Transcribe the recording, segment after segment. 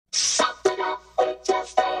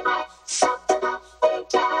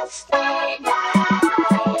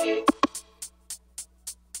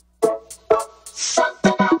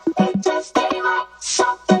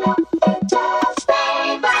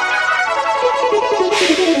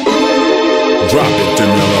Drop it,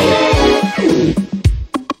 Danilo.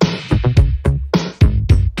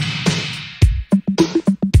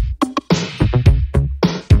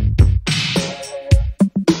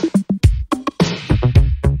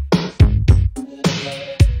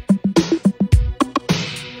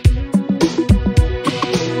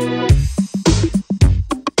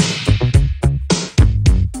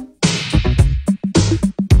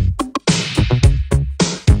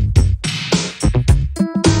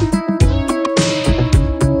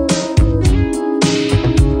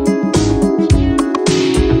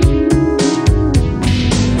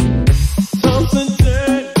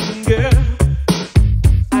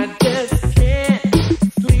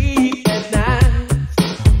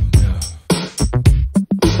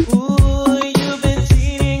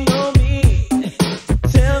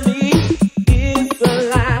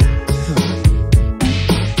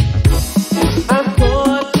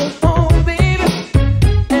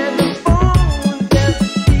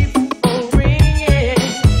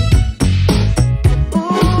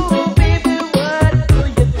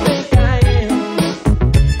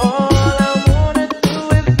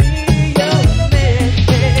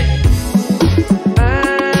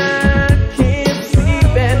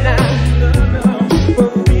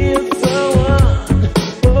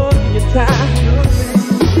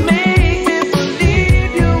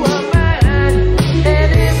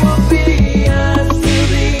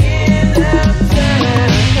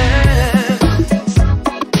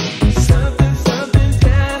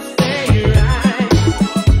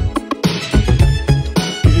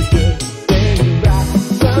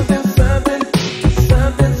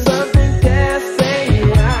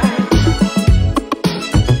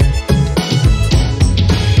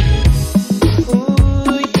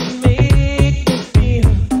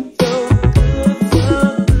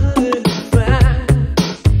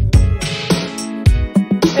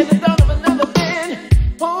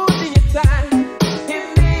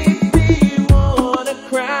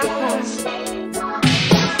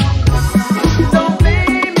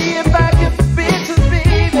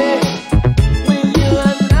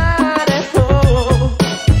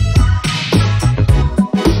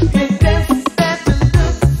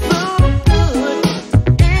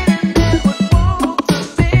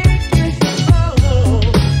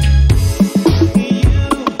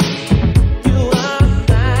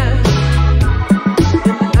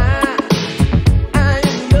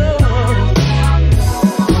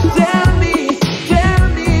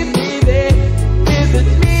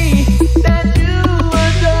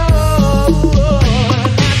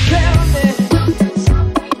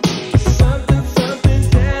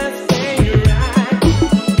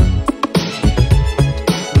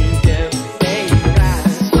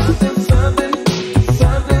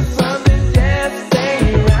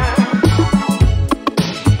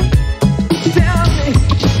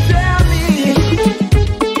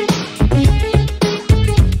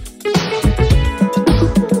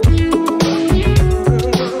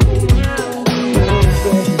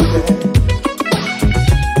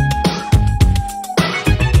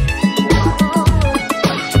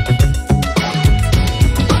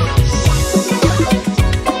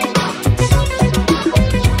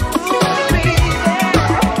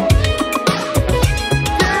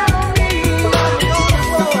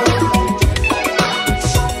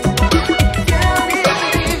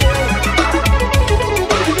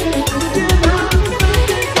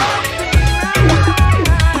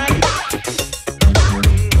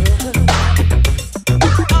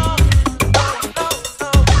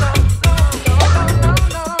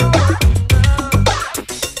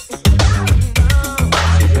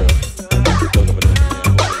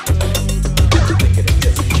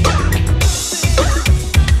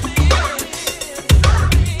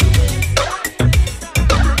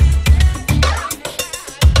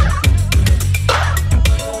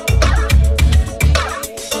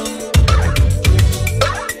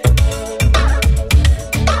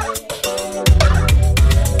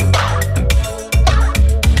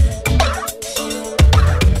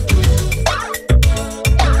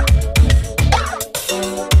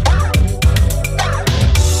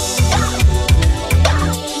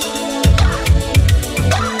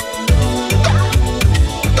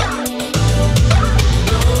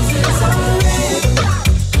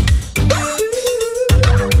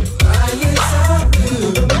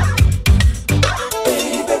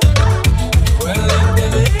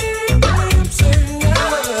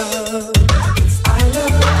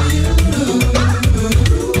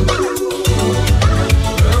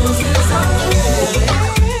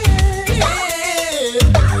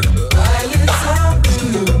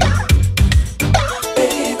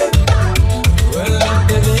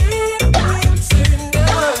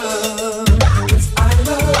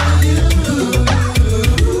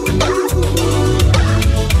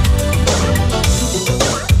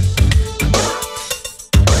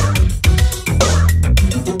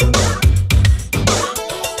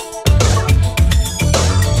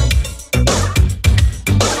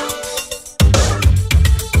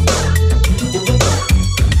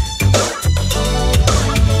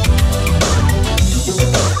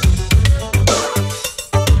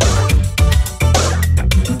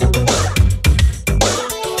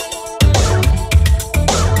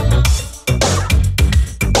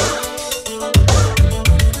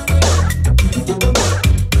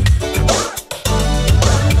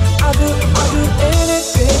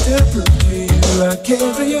 to prove to you I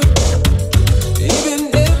care for you. Even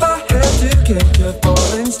if I have to catch a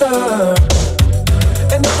falling star.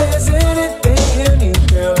 And if there's anything you need,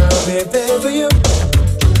 girl, I'll be there for you.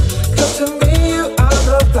 Cause to me you are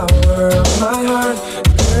the flower of my heart.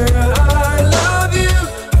 Girl, I love you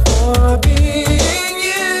for being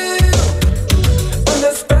you. In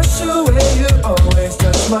that special way you always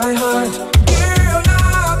touch my heart. Girl,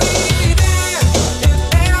 I'll be there if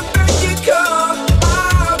ever you call.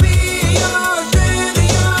 I'll be yours with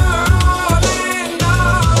your all and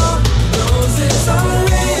all. Roses are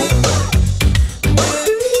red,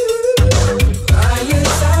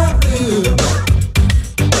 violets are blue.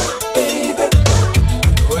 Baby,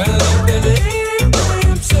 well,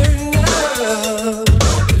 I'm certain of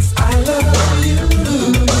is I love you.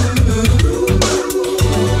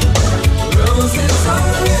 Roses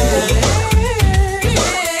are red,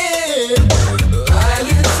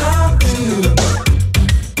 violets are blue.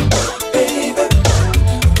 Baby,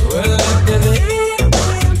 well,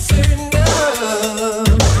 I'm certain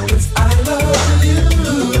of is I love you.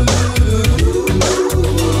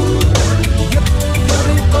 You're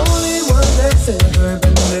the only one that's ever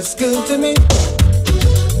been this good to me.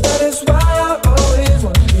 That is why I always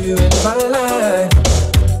want you in my life.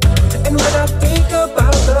 And when I think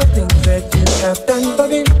about the things that you have done for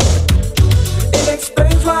me, it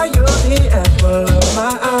explains why you're the apple of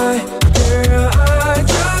my eye. Girl, I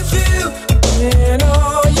trust you in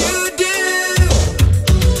all you do.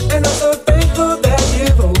 And I'm so thankful that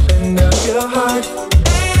you've opened up your heart.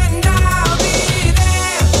 And I'll be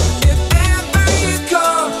there if ever you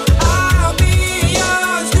call. I'll be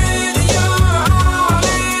yours with your all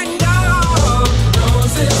and all.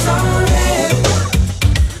 Roses are red,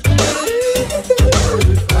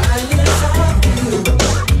 violets are blue.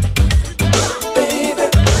 Baby,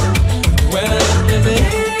 well,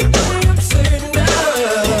 I'm certain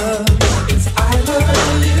of is I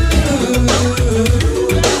love you.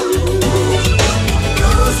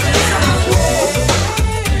 Roses are red,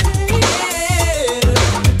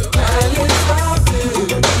 violets are blue.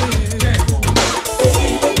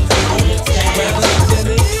 Baby, well, I'm certain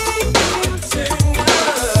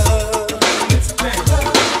of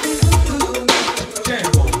is I love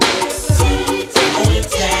you.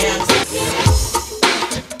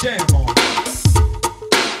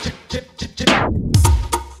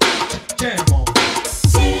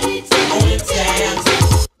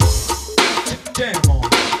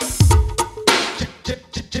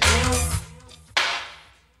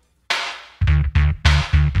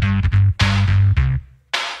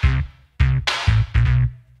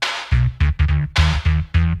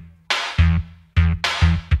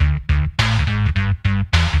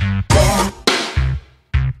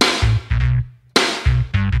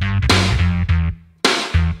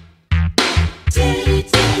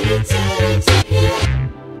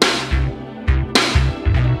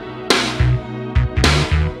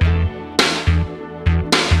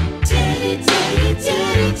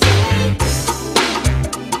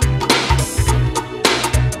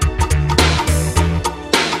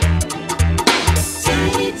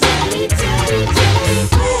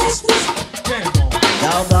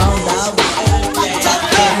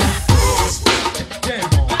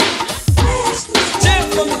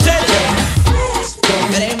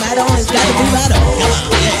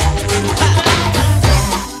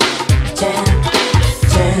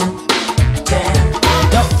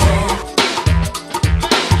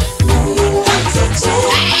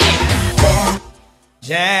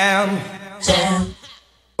 Jam,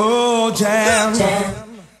 oh jam,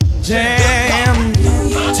 jam,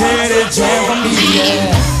 Teddy jam for me,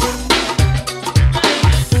 yeah.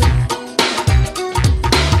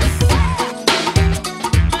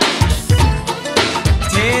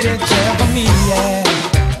 Teddy jam for me, yeah.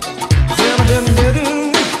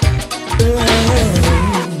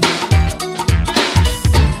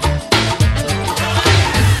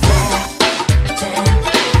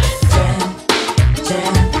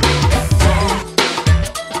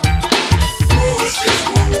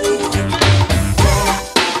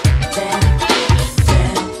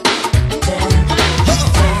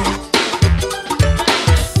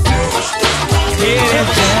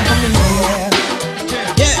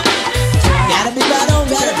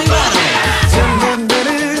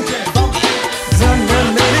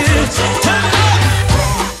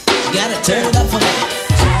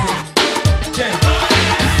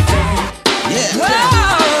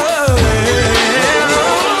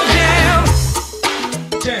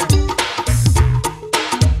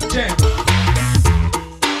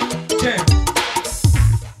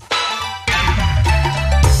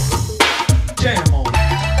 Jam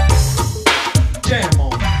on.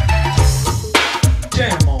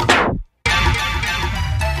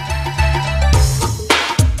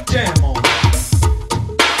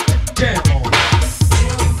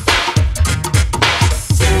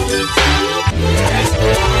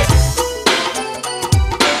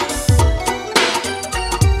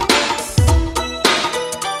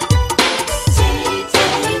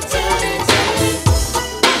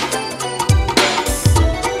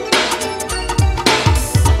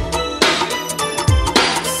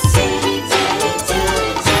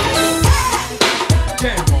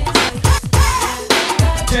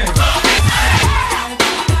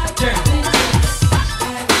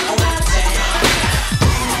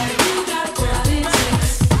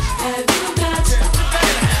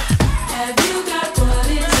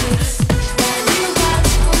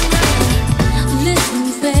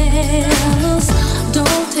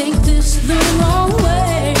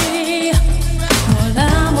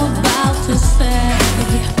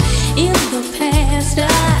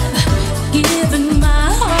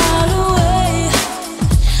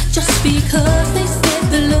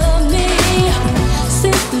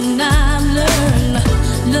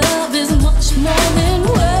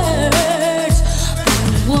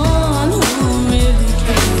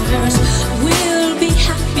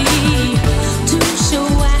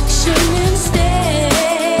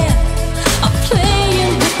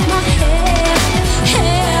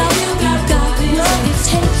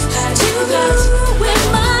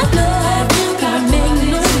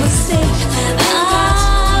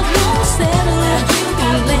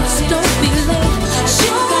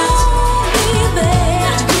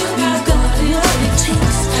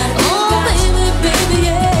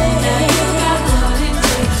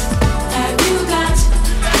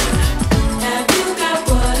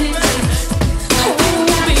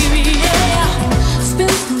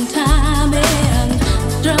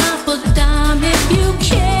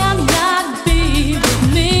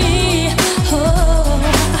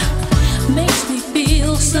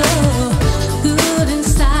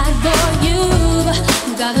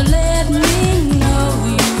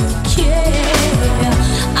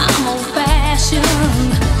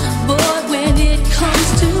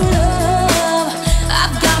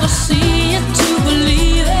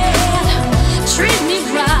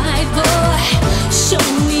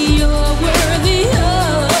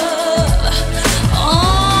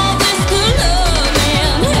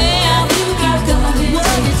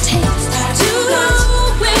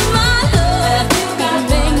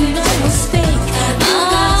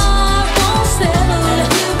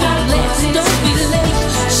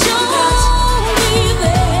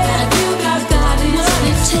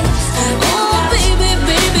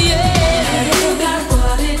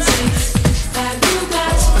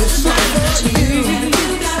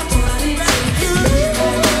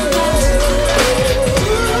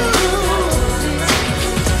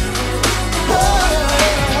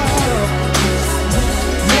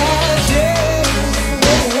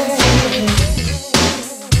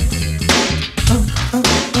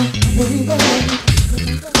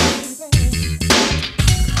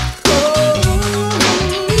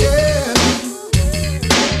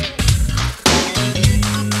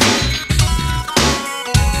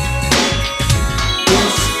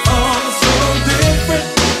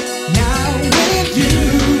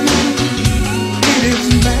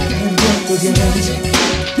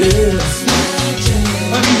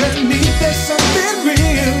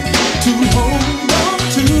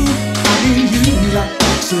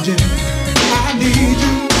 I need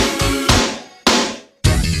you.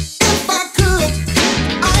 If I could,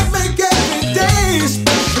 I'd make every day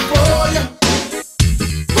special for you.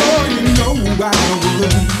 Oh, you know I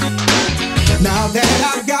would. Now that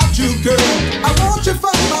I got you, girl, I want you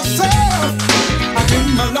for myself. I give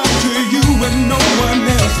my love to you and no one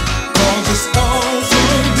else, 'cause it's all so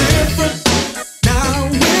different. Now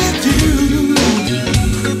with you,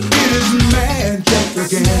 it is magic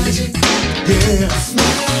again. Yeah.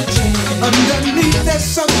 Underneath there's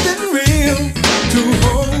something real to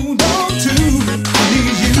hold on to. I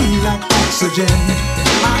need you like oxygen.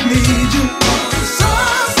 I need you. So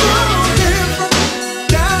different.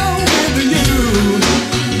 Down with you,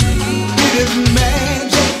 it is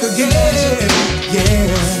magic again.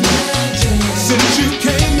 Yeah. Since you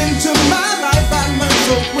came into my life, I learned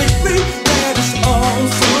so quickly that it's all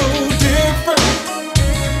so different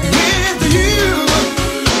with you.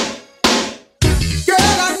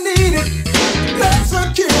 Girl, I need it. Love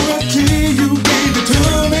security, you gave it to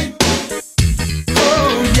me.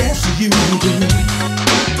 Oh, yes, you do.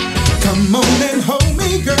 Come on and hold me,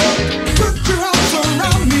 girl. Put your arms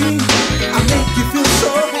around me. I make you feel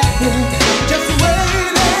so happy. Just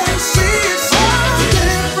wait and see.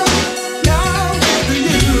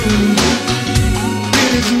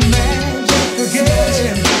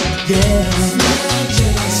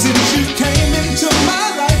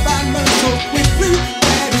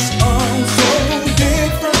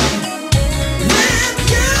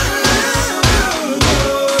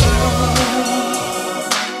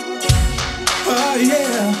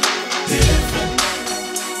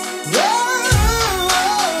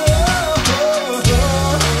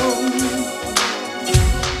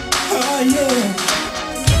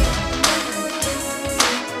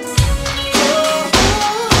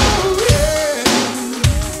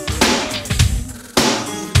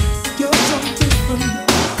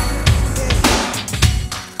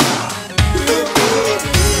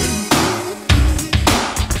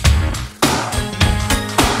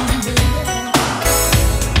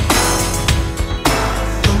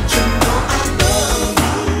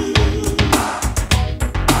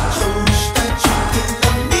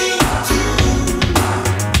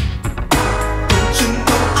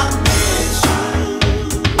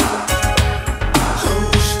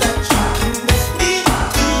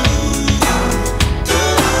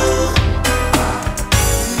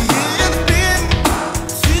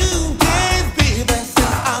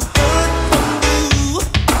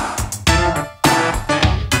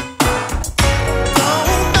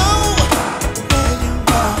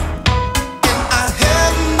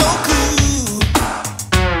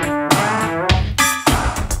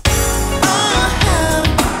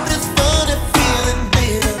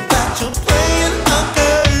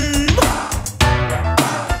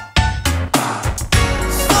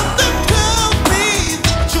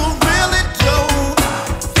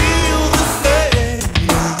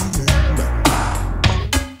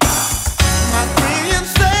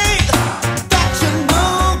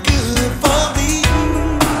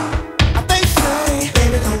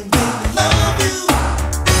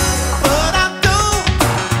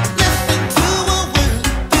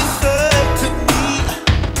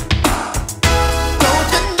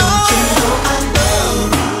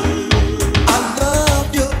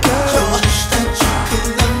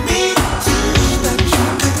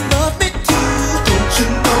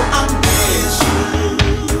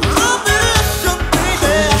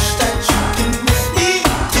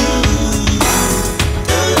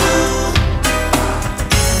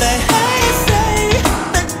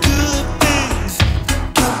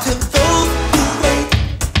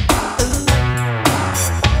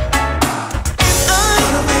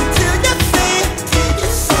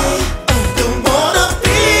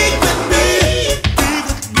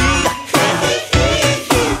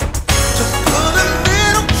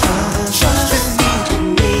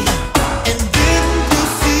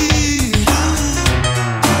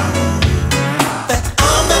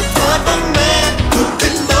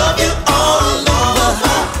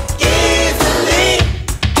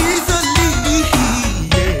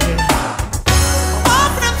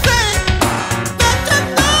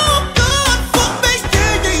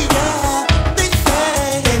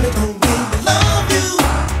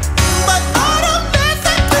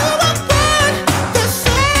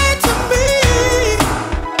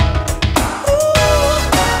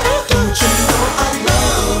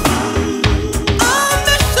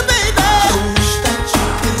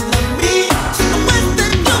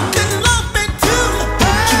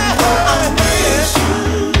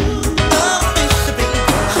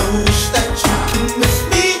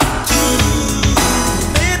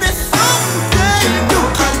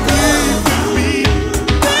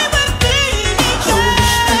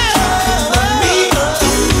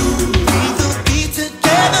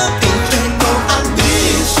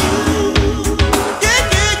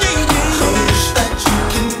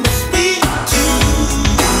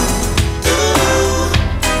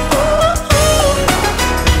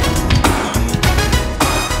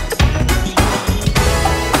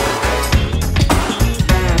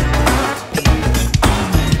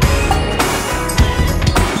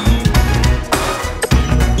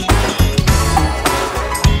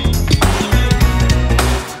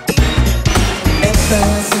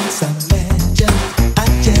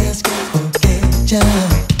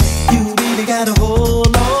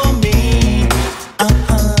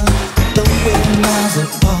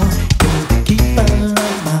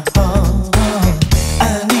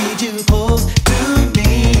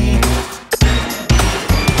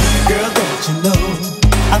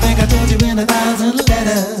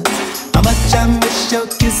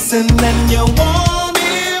 kissing and your warm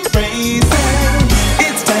embracing.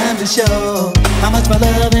 It's time to show how much my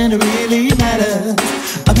loving really matters.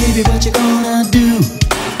 Oh, baby, what you gonna do?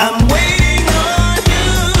 I'm waiting on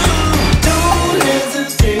you. Don't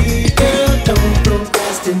hesitate, girl, don't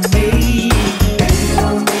procrastinate. Baby,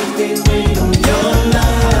 don't make me wait on your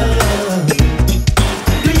love.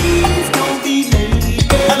 Please don't be late,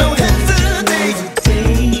 girl. I don't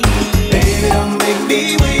hesitate. Baby, don't make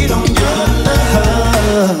me wait on your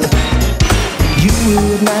love. You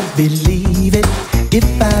would not believe it if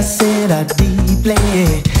I said I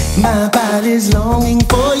deeply, my body's longing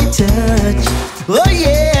for your touch. Oh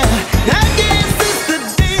yeah, I guess it's the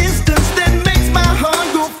distance that makes my heart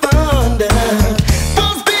go fonder.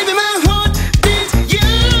 'Cause baby, my heart beats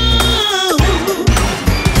you.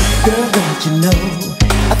 Girl, don't you know,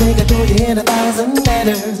 I think I told you in 1,000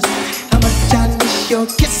 letters how much I miss your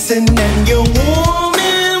kissing and your warm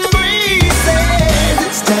embraces.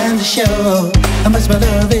 It's time to show how much my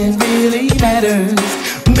loving really matters.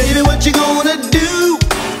 Baby, what you gonna do?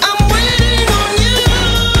 I'm waiting on you.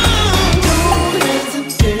 Don't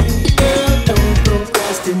hesitate, girl, don't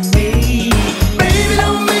procrastinate. Baby,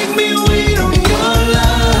 don't make me wait on your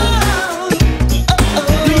love.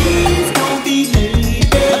 Please don't be late,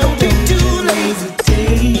 girl, don't be too lazy.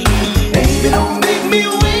 Baby, don't make me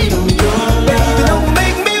wait on your love. Baby, don't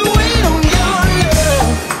make me wait on your love.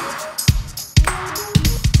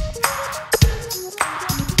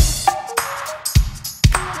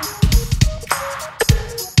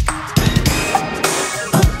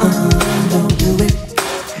 Don't do it.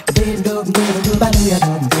 Baby, don't do it.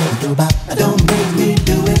 Don't make me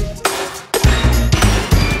do it.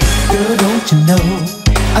 Girl, don't you know,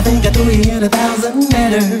 I think I threw you in 1,000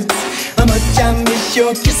 letters how much I miss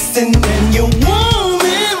your kissing and your warm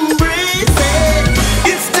embraces.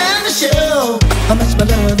 It's time to show how much my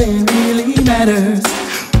loving really matters.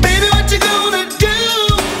 Baby, what you gonna do?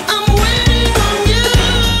 I'm waiting on you.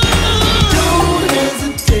 Don't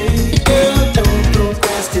hesitate, girl, don't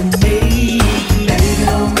procrastinate. Baby,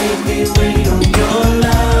 don't make me wait on your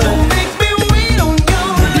love. Don't make me wait on your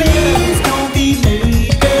love. Please don't be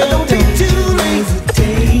late, girl, don't be too lazy.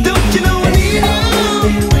 Don't you know I need you? Don't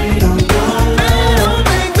make me wait on your love. Don't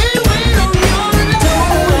make me wait on your love.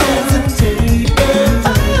 Don't hesitate, girl,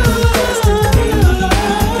 don't procrastinate.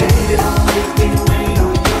 Baby, don't make me wait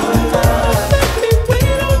on your love. Make me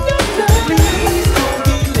wait on your love. Please don't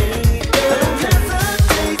be late, girl, don't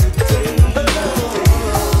hesitate.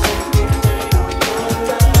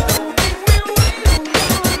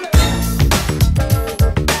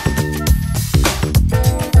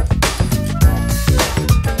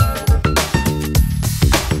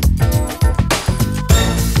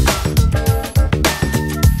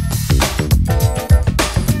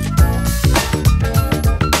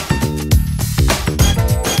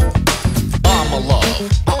 I'm a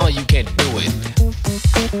love, you can't do it.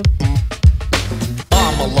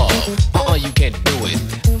 I'm a love, you can't do it.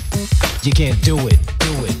 You can't do it,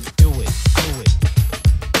 do it, do it, do it.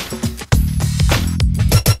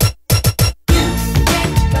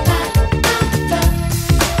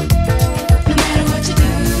 No matter what you do,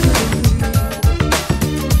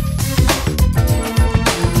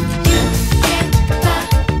 you can't buy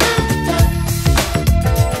my love.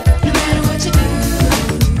 No matter what you do.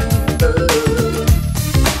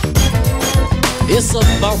 It's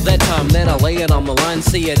about that time that I lay it on the line.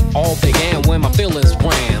 See, it all began when my feelings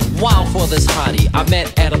ran wild for this hottie I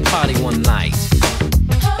met at a party one night.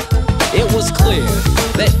 It was clear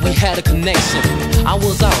that we had a connection. I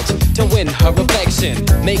was out to win her affection,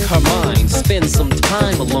 make her mine, spend some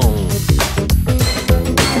time alone.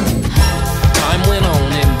 Time went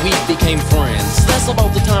on and we became friends. That's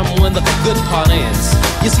about the time when the good part ends.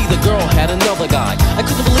 You see, the girl had another guy. I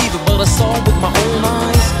couldn't believe it, but I saw it with my own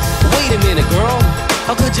eyes. Wait a minute, girl,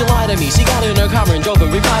 how could you lie to me? She got in her car and drove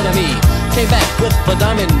and replied to me. Came back with a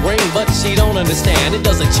diamond ring, but she don't understand, it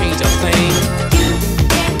doesn't change a thing. You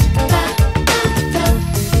can't buy my love.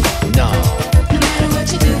 No, No matter what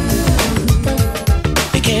you do,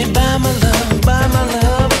 you can't buy my love, buy my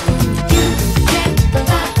love. you can't buy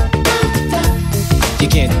my love. You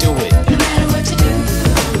can't do it, No matter what you do.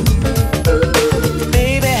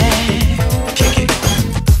 baby. Kick it.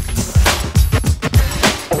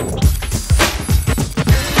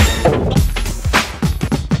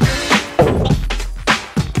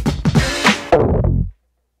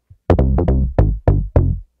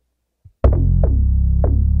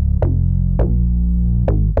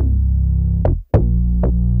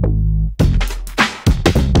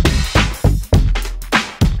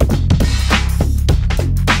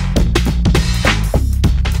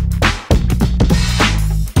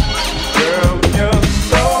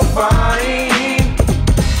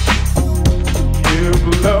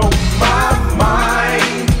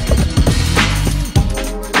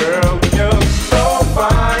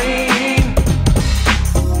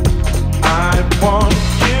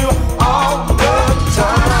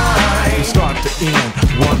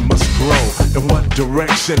 In what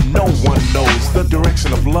direction? No one knows. The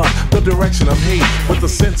direction of love, the direction of hate. With the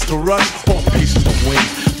sense to rush or patience to wait.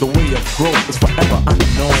 The way of growth is forever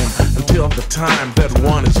unknown until the time that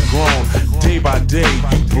one is grown. Day by day,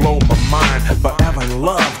 you blow my mind. Forever in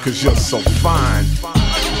love, cause you're so fine.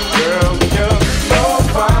 Girl, you're so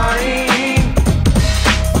fine.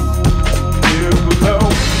 You blow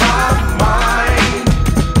my mind.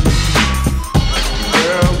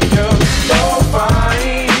 Girl, you're so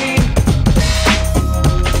fine.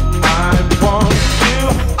 I want you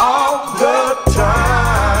all the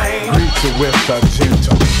time. Greet you with a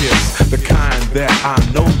gentle kiss, the kind that I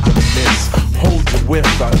know you miss. Hold you with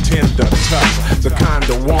a tender touch, the kind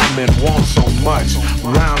of woman wants so much.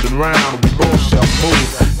 Round and round we both shall move,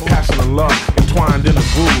 passion and love entwined in a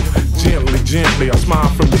groove. Gently, gently, I smile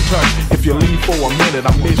from your touch. If you leave for a minute,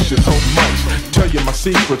 I miss you so much. Tell you my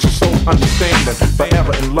secrets, you're so understanding.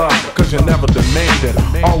 Forever in love, cause you're never demanding.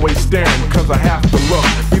 Always staring, cause I have to look.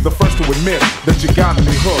 Be the first to admit that you got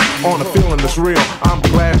me hooked on a feeling that's real. I'm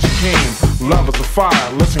glad you came. Love is a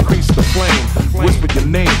fire, let's increase the flame. Whisper your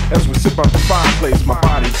name as we sit by the fireplace. My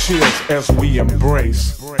body chills as we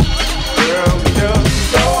embrace. Girl, you're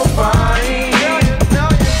so fine.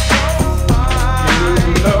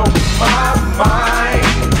 You blow my mind.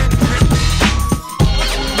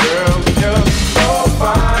 Girl, you're so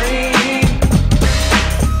fine.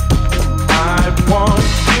 I want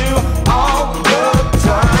you all the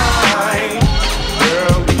time.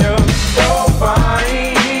 Girl, you're so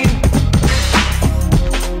fine.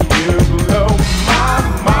 You blow my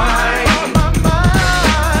mind.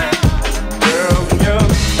 Girl, you're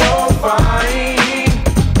so fine.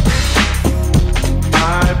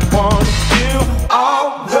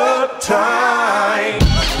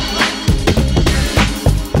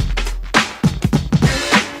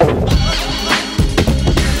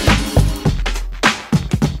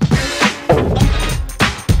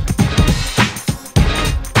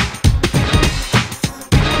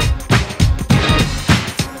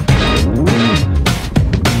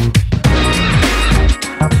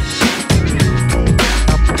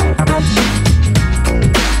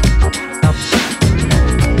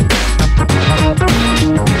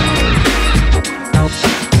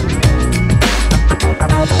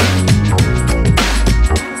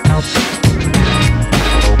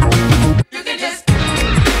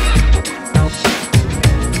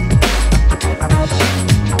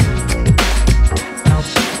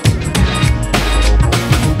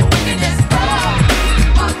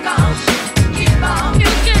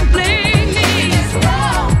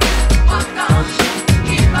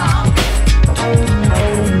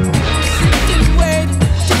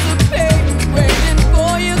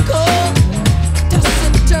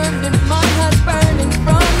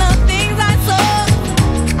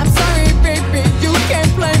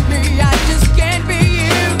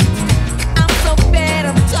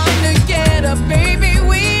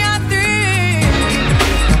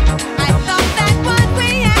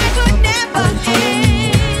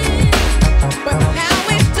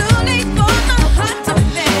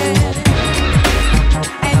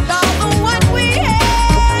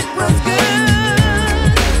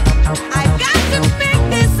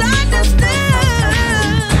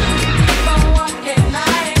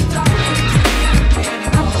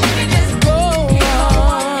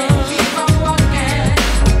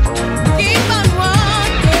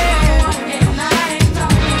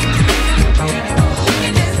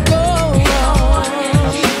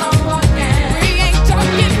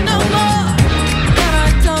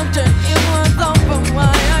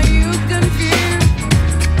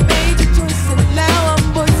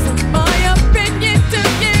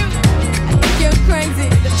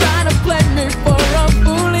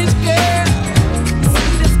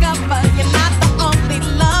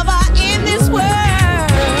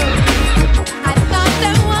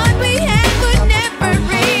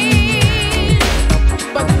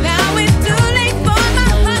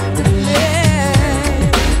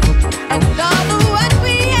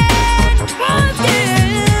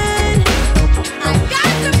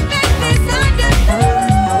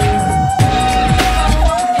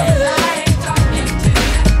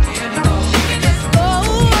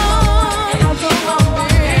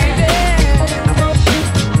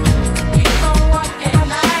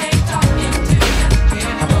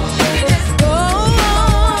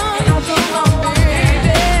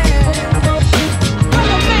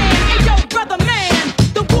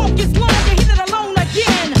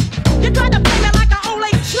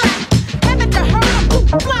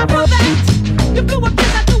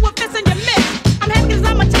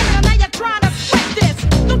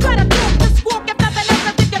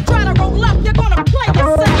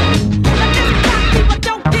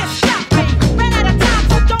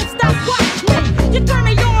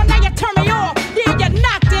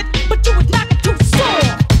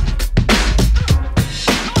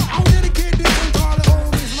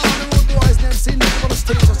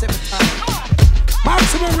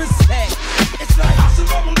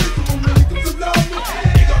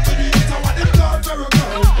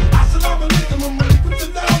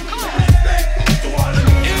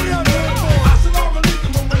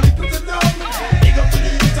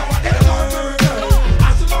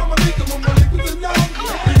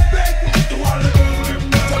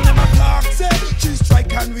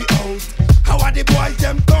 boys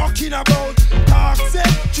them talking about? Talk say,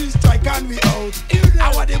 3 strike and we out.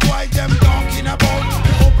 How are the boys them talking about?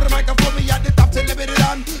 Open the microphone, me at the top, till they beat it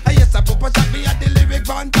on. And yes, I pop a shot, me at the lyric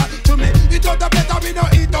van. To me, it out the better, we no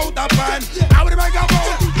eat out the pan. How are the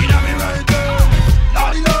microphone? You know me right there.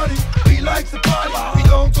 Lordy, lordy, we like the party. We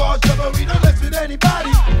don't cause trouble, we don't mess with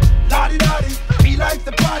anybody. Lordy, lordy, we like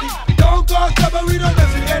the party. We don't cause trouble, we don't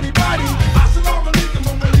mess with anybody. Assalamu alaikum,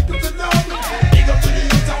 alaikum salam. Big up to the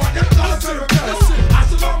youth, I want them cause to rebel.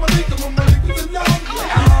 Assalamu alaikum, alaikum salam.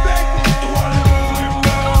 Respect to all the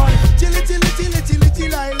people. Chilly, chilly, chilly, chilly,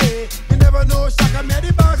 chilly, you never know Shaka made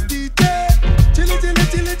the boss DJ. Chilly, chilly,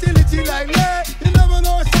 chilly, chilly, chilly, you never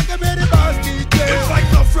know Shaka made the boss DJ. It's like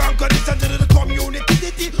no Franco, this and the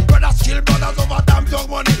community. Brothers kill brothers over damn dog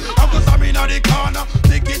money. Uncle Sam in the corner,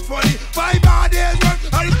 think it's funny. 5 hard days work,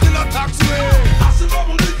 and it's still a tax way.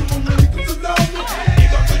 Assalamu alaikum, alaikum salam.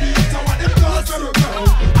 Big up to the youth, I want them cause to rebel.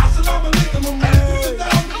 Assalamu alaikum, alaikum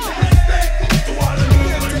salam. Respect to all the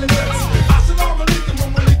people. Assalamu alaikum,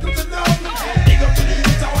 alaikum salam. Big up to the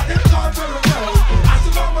youth, I want them cause to rebel.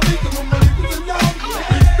 Assalamu alaikum, alaikum salam.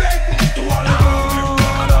 Respect to all the people.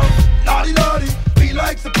 Lordy, lordy, we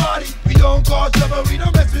like the party. We don't cause trouble, we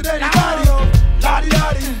don't mess with anybody. Lordy,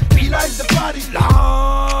 lordy, we like the party.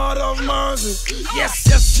 Lord of mercy. Yes,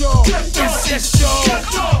 yes, yo. Yes, yes, yo.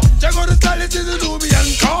 Check out the style, it is a Nubian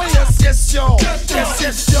call. Yes, yes, yo. Yes,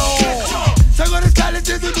 yes, yo. Check out the style, it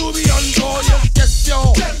is a Nubian call. Yes, yes,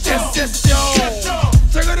 yo. Yes, yes, yo.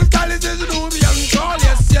 Check out the style, it is a Nubian call.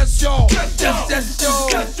 Yes, yes, yo. Yes,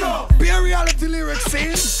 yes, yo. Be a reality lyrics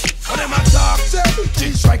scene. When them a talk, say,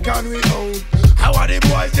 3 strike and we out. How are the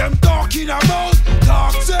boys them talking about?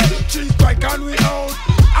 Talk say, 3 strike and we out.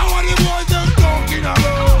 How are the boys them talking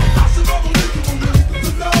about? Assalamu alaikum, alaikum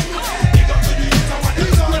salam. Big up to the youth, I want them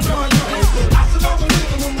cause to rebel. Assalamu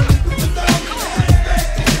alaikum, alaikum salam. Respect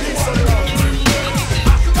to all the people.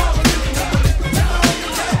 Assalamu alaikum, alaikum salam.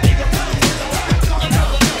 Big up to the youth, I want them cause to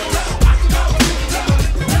rebel.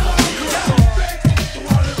 Assalamu alaikum, alaikum salam. Respect to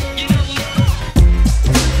all the people.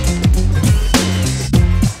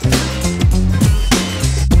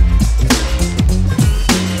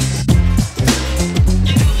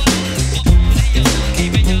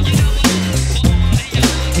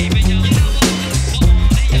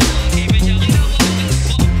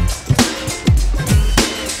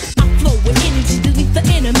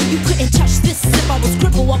 You couldn't touch this if I was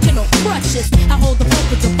crippled walking on crutches. I hold the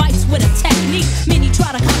vocal device with a technique. Many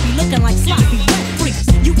try to copy looking like sloppy wet freaks.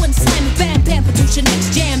 You wouldn't slam a bam bam produce your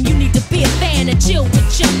next jam. You need to be a fan and chill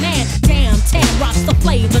with your man. Damn, Tam rocks the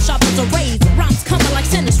flavor, sharp as a razor. Rhymes coming like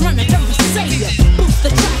sinners running from the savior. Boost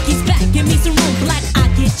the track, he's back, give me some room black.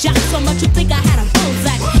 I get jacked so much you think I had a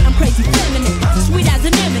Bozak. I'm crazy feminine, sweet as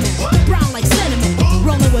an eminent, brown like cinnamon,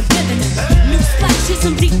 rolling with Vivian. New splashes,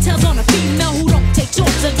 some details on a female who don't take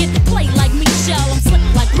shorts or get to play like Michelle. I'm slick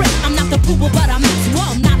like Rick, I'm not the pooper, but I'm as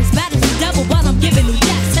well. I'm not as bad as the devil, but I'm giving you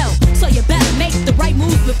death's hell. So you better make the right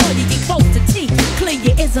move before you get close to T. Clear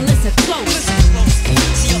your ears and listen close.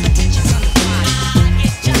 See all the tensions on the body. I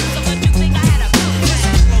get jacked, so what you think I had a boo?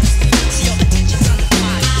 See all the tensions on the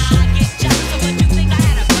body. I get jacked, so what you think I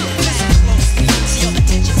had a boo? See all the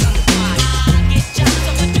tensions on the body. I get jacked,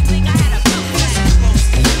 so what you think I had a boo?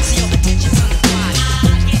 See all the tensions on the body.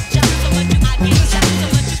 I get jacked, so what you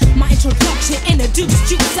My introduction introduced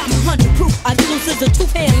juice. I'm 100 proof. I do this as a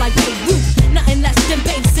tooth hand like Beirut. Nothing less than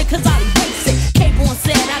basic, cause I erase it. K-Born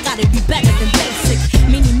said I gotta be better than basic.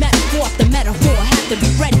 Meaning metaphor after metaphor. Have to be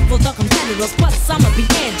ready for the competitors. Plus I'ma be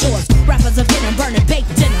Air Jordans. Rappers are getting burning,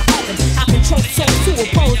 baked in the oven. I control souls who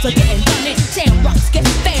oppose are getting done in. Damn rocks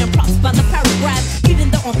getting fan props by the paragraph.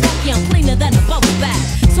 Even though I'm funky, I'm cleaner than a bubble bath.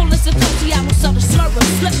 So listen closely, I will sell the slur or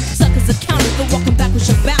slip. Suckers accounted for walking backwards,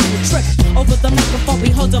 you're bound to trip. Over the microphone,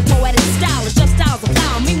 behold a poetic style. It's just styles of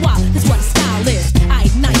foul. Meanwhile, it's what a style is. I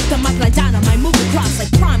ignite the mic like dynamite, move across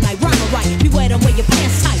like prime night, rhyme right. Beware to wear your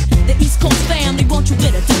pants tight. The East Coast family, won't you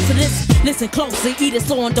get a dose of this? Listen closely, eat it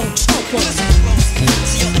slow and don't choke on it.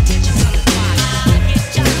 See all the tensions on the body. I get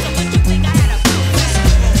jacked, so what you think I had a boo?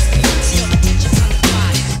 See all the tensions on the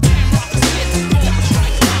body. Rockers get the roll,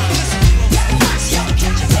 strike out. See all the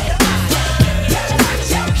tensions on the body. See all the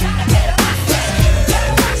tensions on the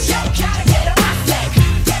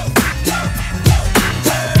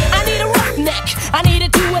I need a roughneck. I need a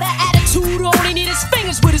dude with an attitude. All he need is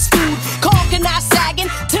fingers with his food. Caulking, not sagging,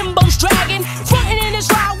 Timbo's dragging, frontin' in his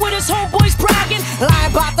ride with his homeboys bragging.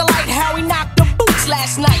 Lying about the light, how he knocked the boots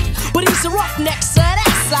last night. But he's a roughneck, so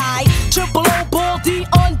that side. Triple O, ball D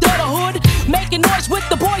under the hood. Making noise with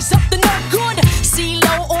the boys up to no good.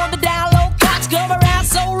 C-Lo on the down low, cops come around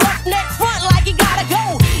so roughneck front like he gotta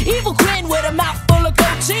go. Evil grin with a mouth full of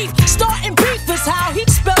gold teeth. Starting beef is notice how he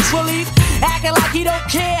spells relief, acting like he don't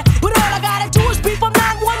care. But all I gotta do is beep on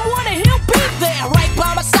 911 and he'll be there, right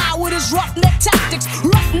by my side with his roughneck tactics,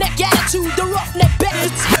 roughneck attitude, the roughneck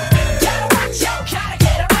benefits.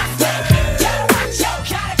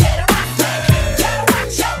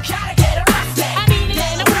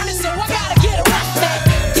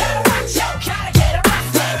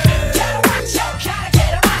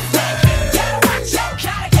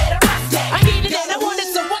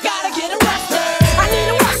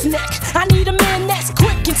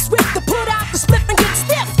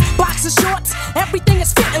 Shorts, everything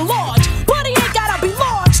is fitting large, but he ain't gotta be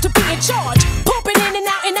large to be in charge. Pumping in and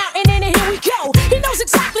out and out and in and here we go. He knows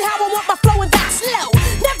exactly how I want my flow and that's slow.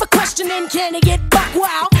 Never questioning, can he get buck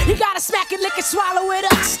wild? He gotta smack it, lick it, swallow it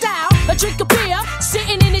up style. A drink of beer,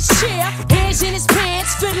 sitting in his chair, hands in his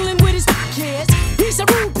pants, fiddling with his kids. He's a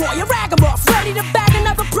rude boy, a ragamuff, ready to bag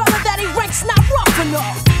another brother that he ranks not rough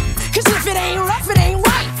enough. Cause if it ain't rough, it ain't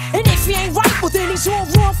right. And if he ain't right, well then he's all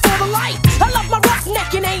wrong for the light. I love my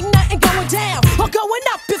roughneck and ain't nothing going down or going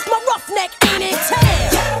up if my roughneck ain't in town.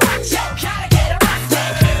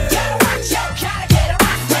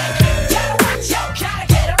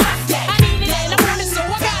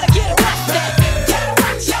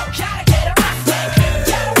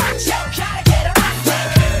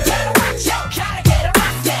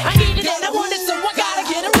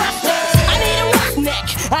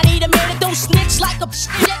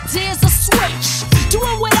 There's a switch,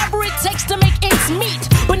 doing whatever it takes to make ends meet,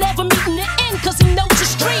 but never meeting the end cause he knows the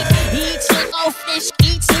street. He eats like old fish,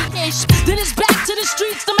 eats and fish, then it's back to the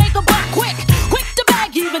streets to make a buck quick. Quick to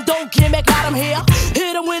bag even though gimmick got him here.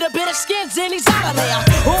 Hit him with a bit of skins and he's out of there.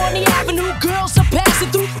 On the avenue girls are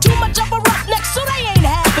passing through, too much of a roughneck so they ain't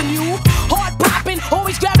having you. Hard popping,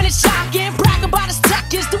 always grabbing his shotgun, bragging about his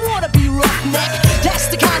tech is the wannabe roughneck.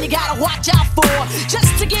 That's the kind you gotta watch out for,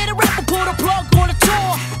 just to get a rep and pull the plug on a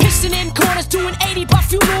tour. In corners, doing 80 by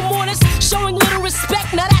funeral mourners, showing little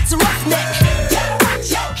respect, now that's a roughneck.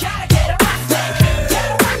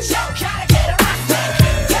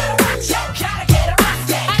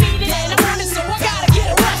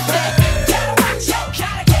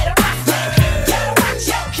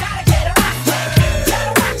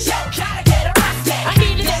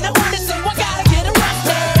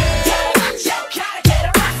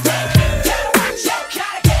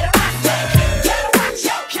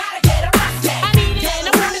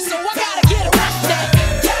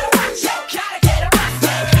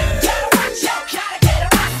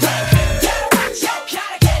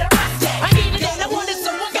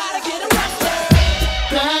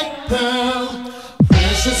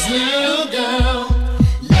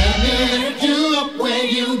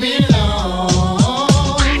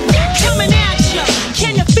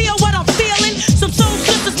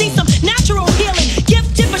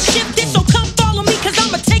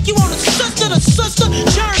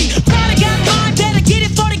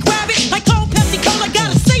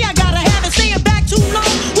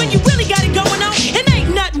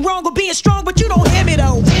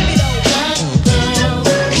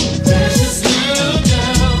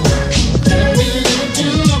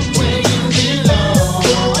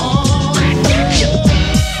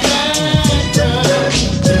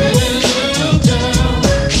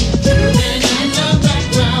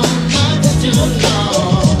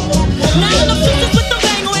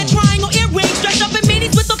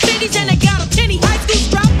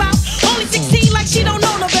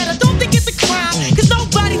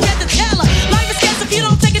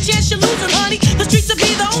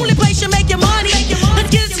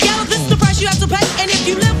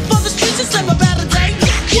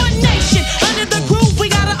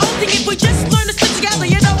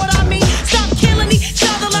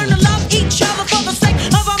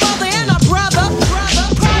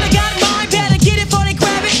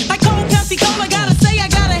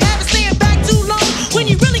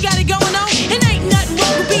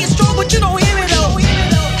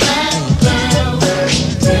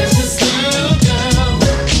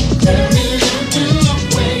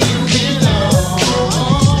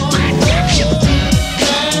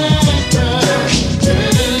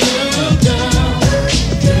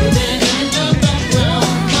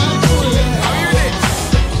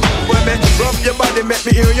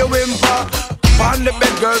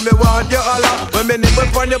 girl, me want you all up. When me nibble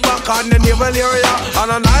on your back on the navel area,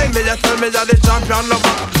 and a night me just tell me that the champion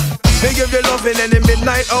lover. Me give you loving in the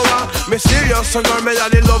midnight hour. Me serious, so girl, me are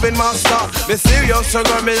the loving master. Me serious, so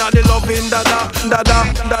girl, me are the loving dada,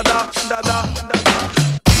 dada, dada, dada, dada.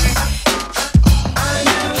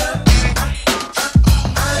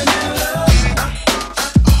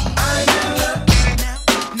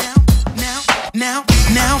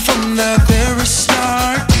 Now from the very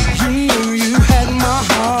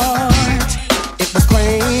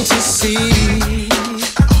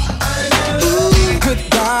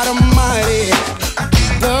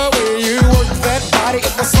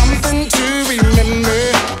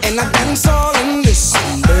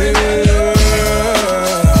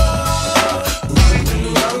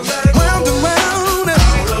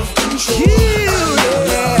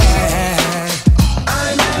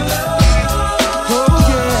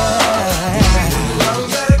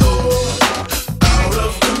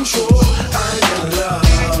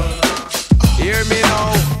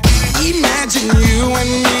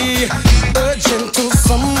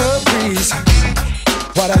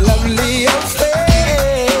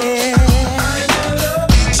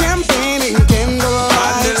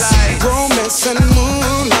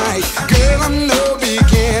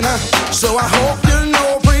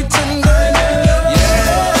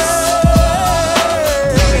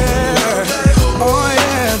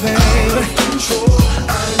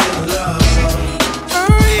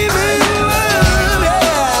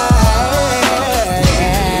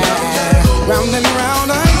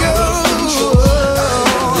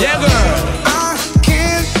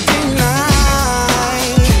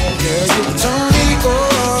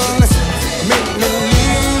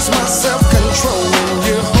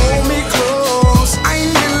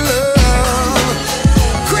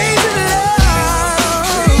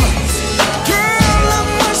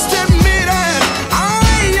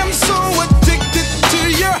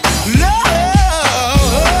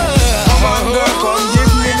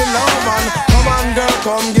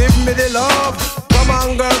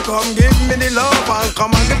come give me the love and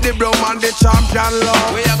come and give the bro man the champion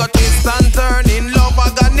love. We a go twist and turn in love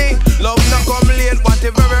agony. Love no come late, but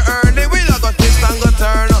it very early. We a go twist and go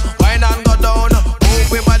turn, wine and go down. Move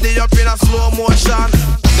we body up in a slow motion.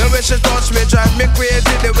 The way she touch me drive me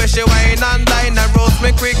crazy. The way she wine and dine and roast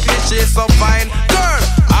me quickly. She's so fine, girl,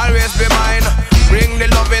 always be mine. Bring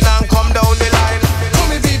the loving and come down the line. Tell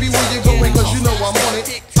me baby where you going, cause you know I'm on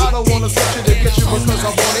it. I don't wanna switch it to get you because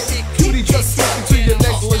I want it. Cutie, just slip into your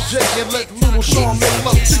negligee and let little Sean make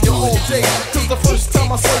love to you all day. Cause the first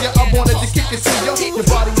time I saw you, I wanted to kick it to you. Your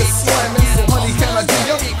body is slamming, so honey, can I do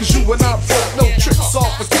you? Cause you and I broke no tricks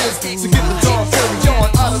off for kids. To get the Don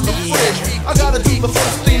Perignon out of the fridge, I gotta do the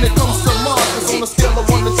first thing that comes to mind. Cause on a scale of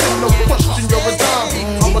 1 to 10, no question, you're a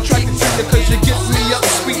dime. I'm attracted to you cause you get me up,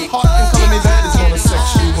 sweetheart, and calling me that is gonna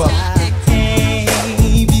sex you up. Hey,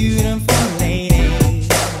 beautiful lady,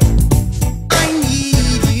 I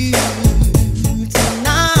need you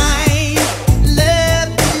tonight.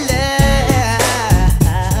 Love me, lady.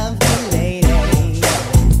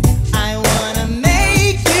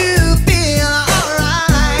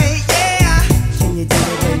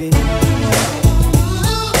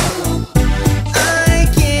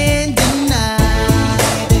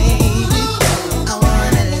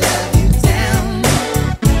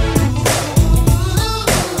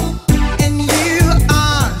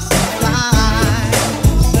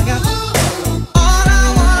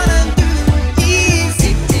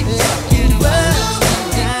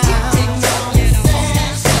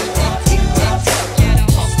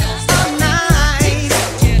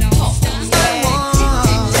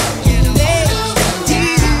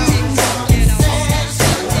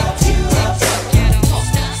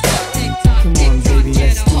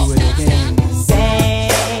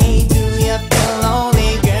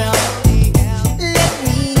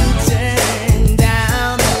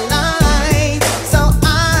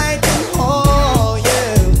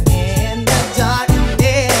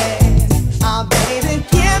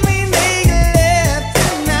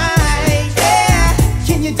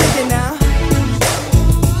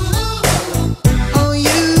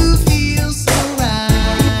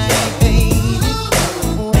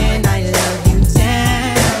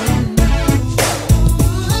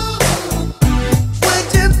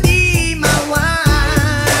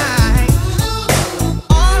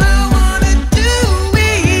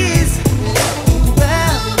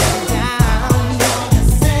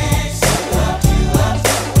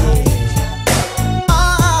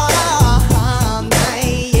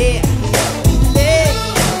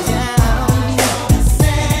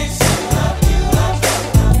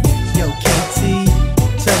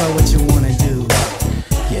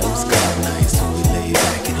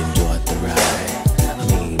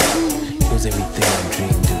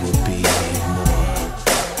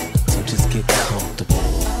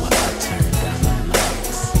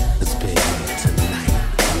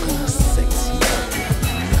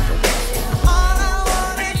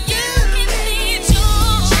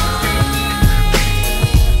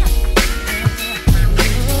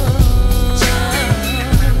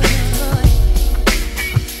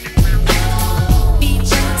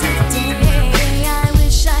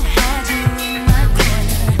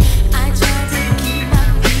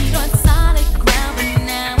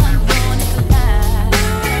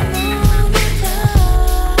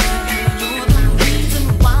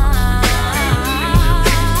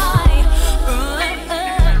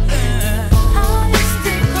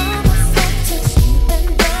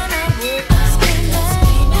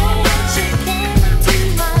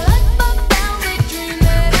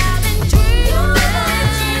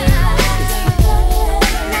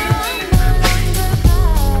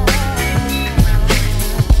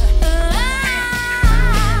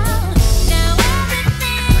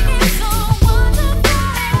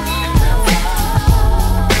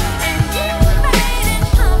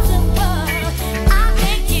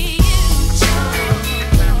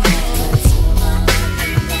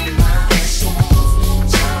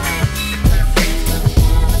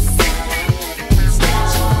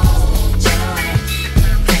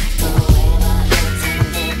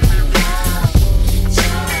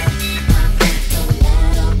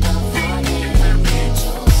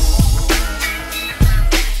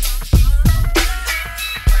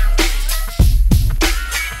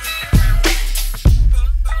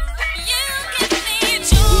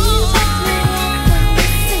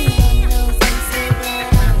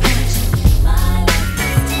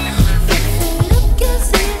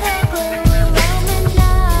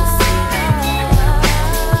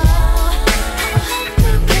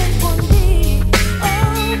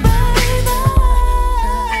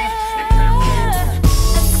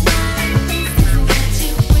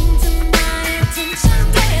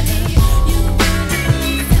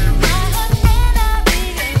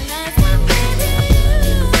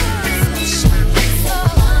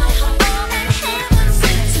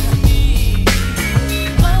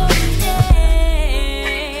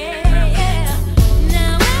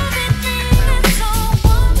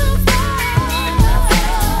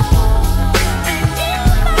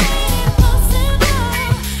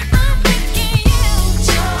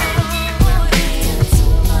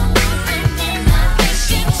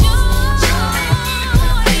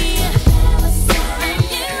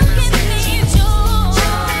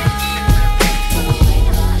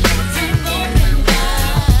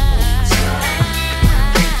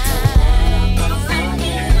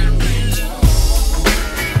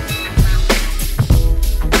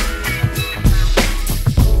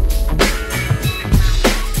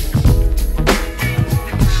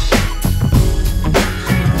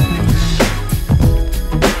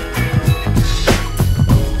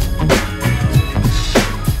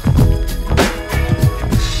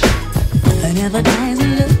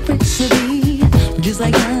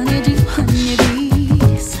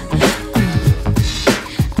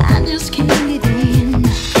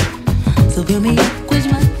 So fill me up with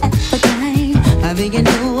my appetite. I think you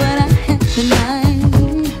know what I have tonight,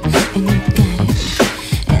 and you got it,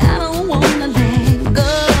 and I don't wanna let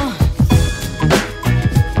go.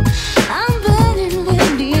 I'm burning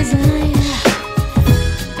with desire.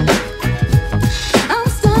 I'm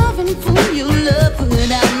starving for your love,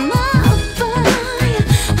 put out my fire.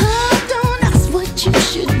 Oh, don't ask what you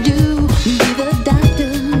should do. Be the doctor,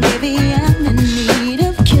 baby, I'm in need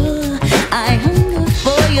of cure. I hunger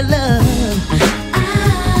for your love.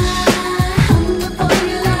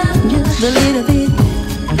 Just a little bit.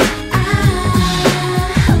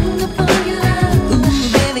 Hunger for your love. Ooh,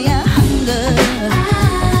 baby, I hunger.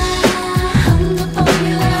 Hunger for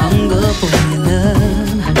your love. Hunger for your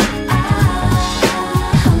love.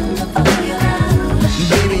 Hunger for your love.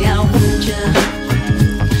 Baby, I want you.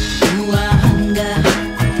 Ooh, I hunger.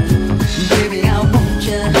 Baby, I want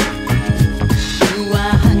you. Ooh, I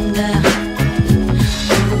hunger.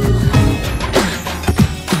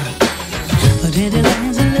 But it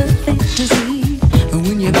lies a love fantasy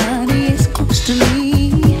when your body is close to me.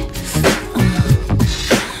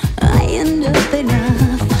 I end up in a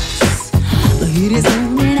fuss. The heat is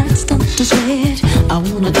on and I start to sweat. I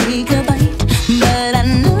wanna take a bite, but I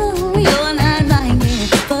know you're not buying it.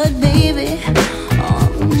 But baby, oh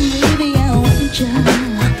baby, I want you.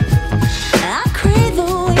 I crave the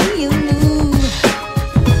way you move.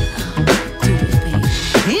 Do it, baby.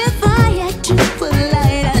 If I had to put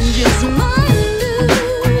light, I just might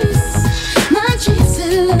lose my chance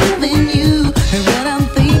at loving you. And what I'm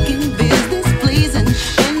thinking is this pleasing,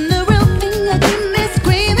 and the real thing I keep me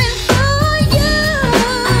screaming for you.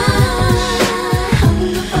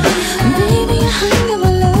 Baby, I hunger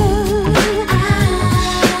for love.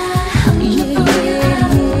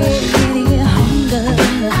 Yeah, hunger.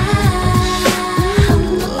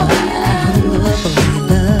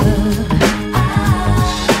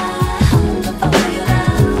 Hunger for your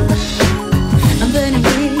love. I'm burning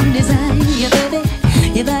with desire, baby.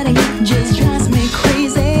 Your body just drives me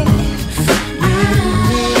crazy.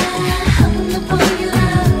 Hunger for your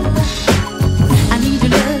love. I need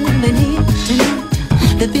your love and it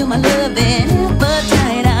tonight to feel my love and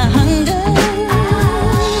appetite. I hunger.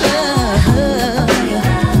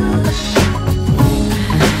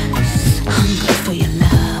 Hunger for your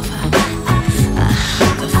love. I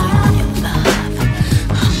hunger for your love.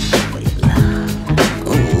 Hunger for your love.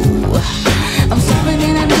 Ooh, I'm sorry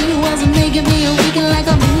that I knew you wasn't making me a weekend like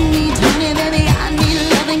a movie. Honey, baby, I need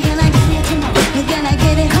loving. Can I get it? Come on. Can I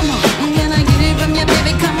get it? Come on. Can I get it from you,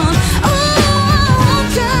 baby? Come on. Oh, I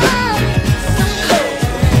want you.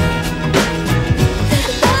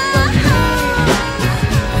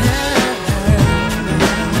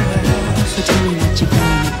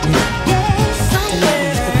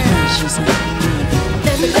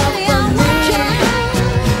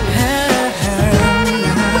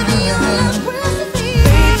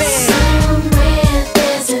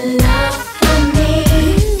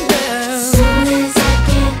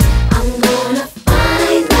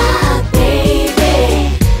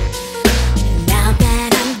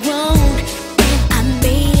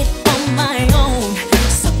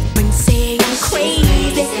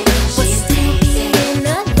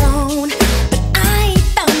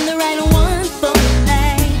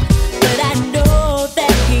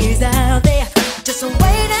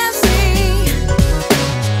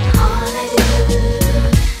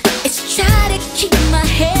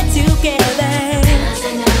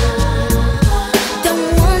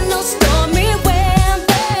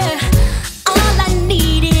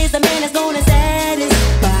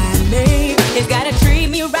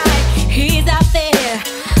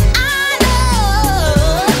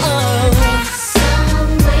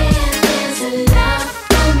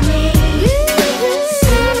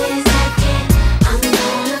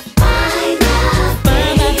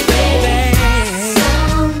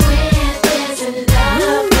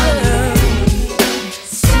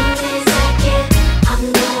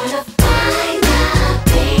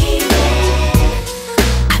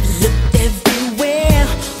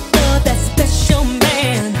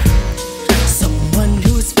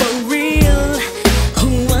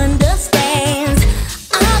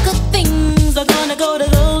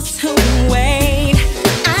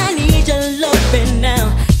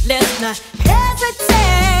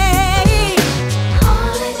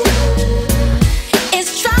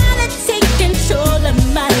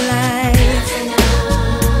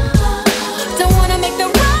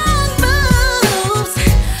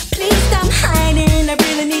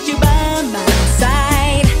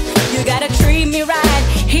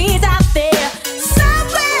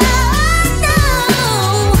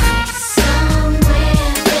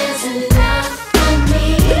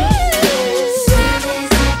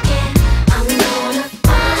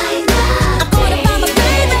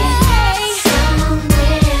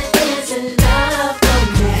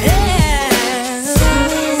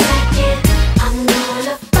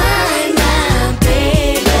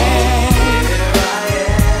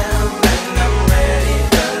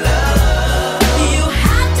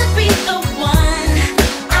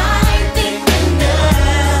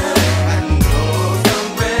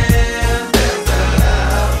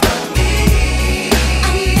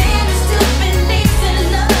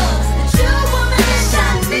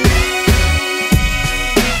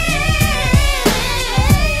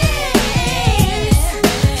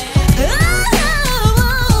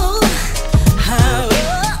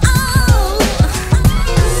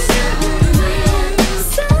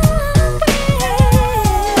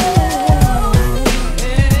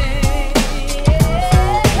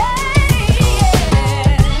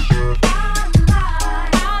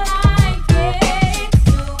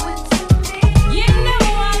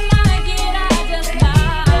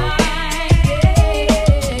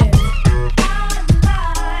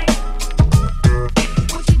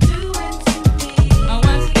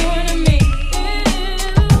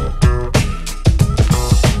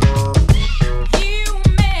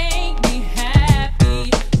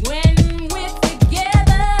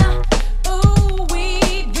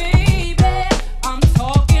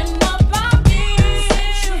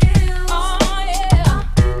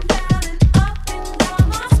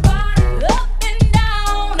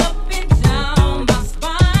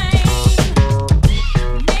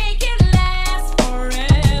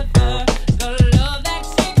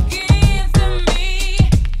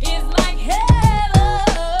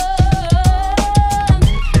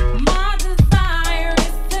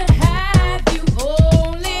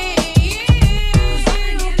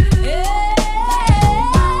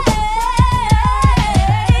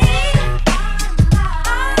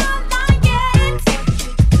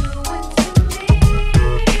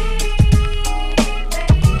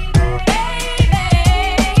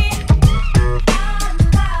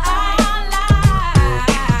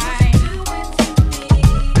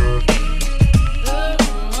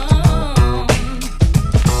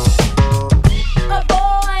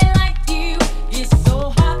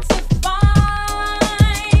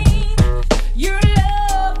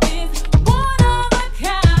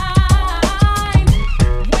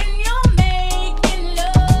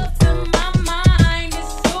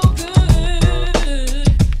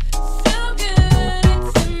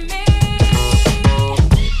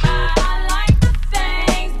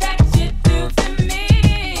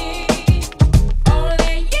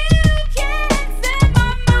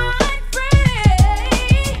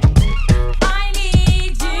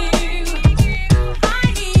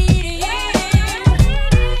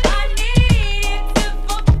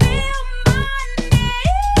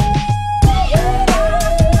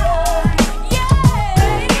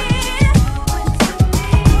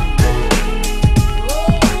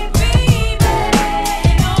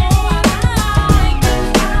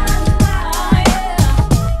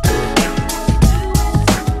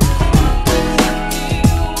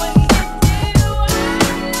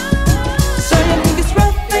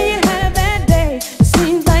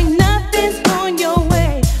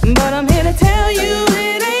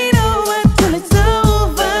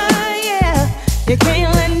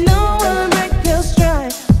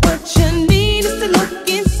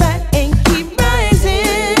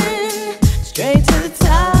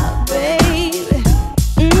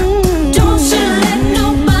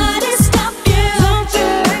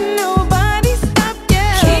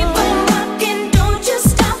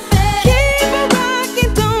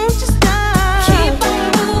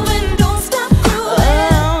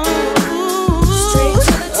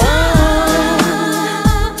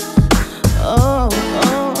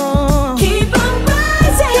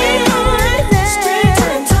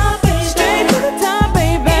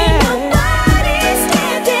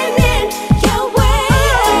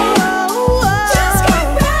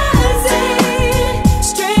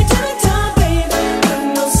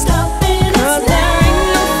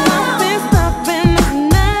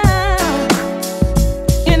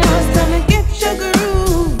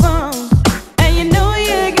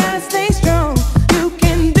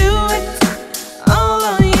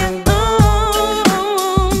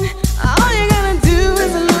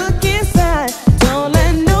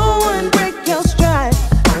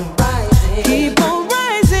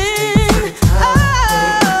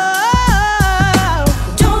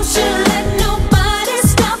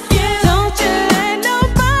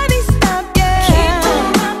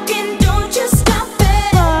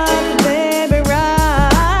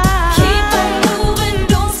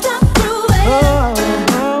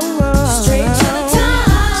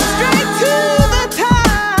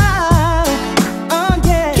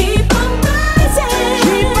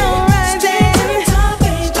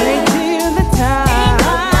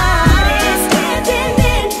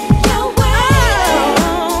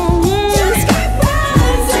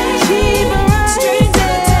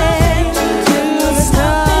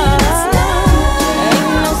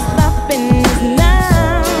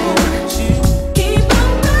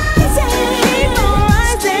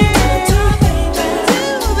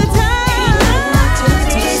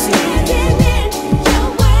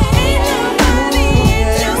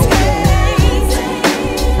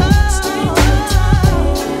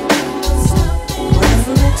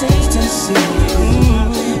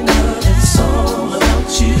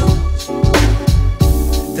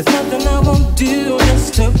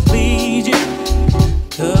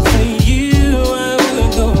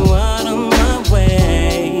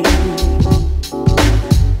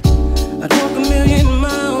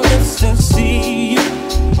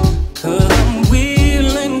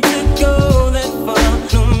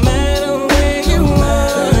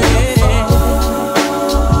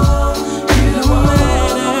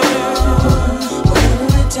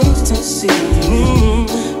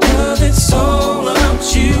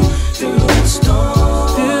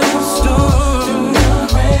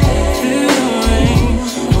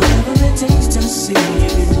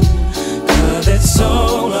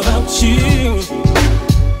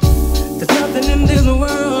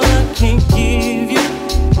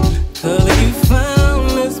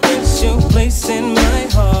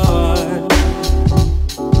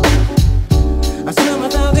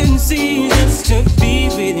 see just to be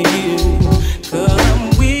with you. 'Cause I'm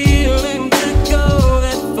willing to go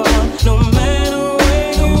that far, no matter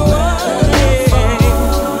where you are.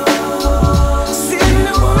 See,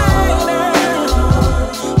 no matter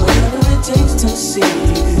whatever it takes to see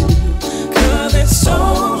you. 'Cause it's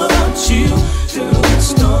all about you through the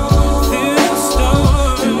storm, through the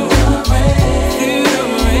storm, through the rain,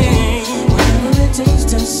 whatever it takes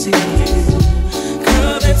to see you.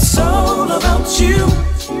 'Cause it's all about you.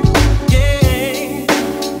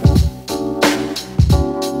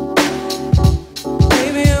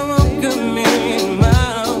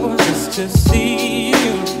 To see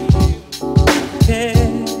you, yeah.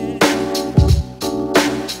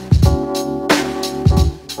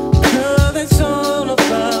 'Cause it's all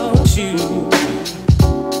about you.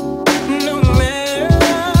 No matter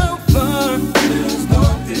how far it's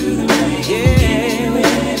gone through the rain,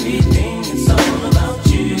 yeah. Everything is all about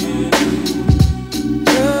you.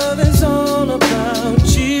 'Cause it's all about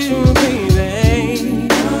you, baby.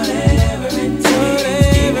 Whatever it takes,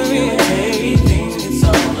 everything is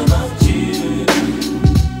all about you.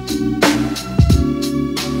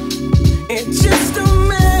 It just don't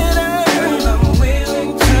matter. I'm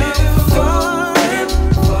willing to fight,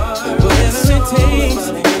 whatever it takes,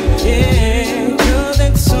 yeah. 'Cause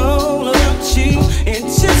it's all about you. It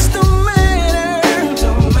just don't matter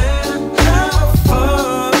how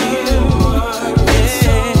far you are. It's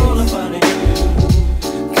all about you.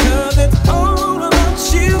 'Cause it's all about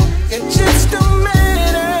you. It just don't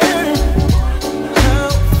matter how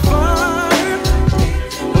far,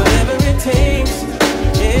 whatever it takes,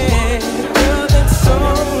 yeah. 'Cause it's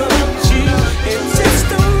all about you. It just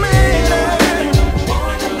don't matter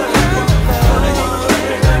how far,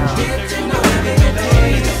 get to know whatever it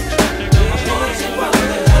takes.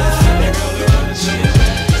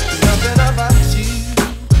 Something about you,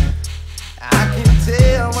 I can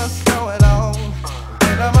tell what's going on.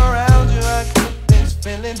 When I'm around you, I get things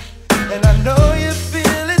feeling, and I know you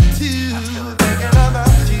feel it too. Thinking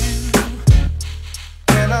about you,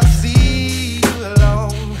 and I see you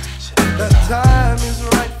alone. The time is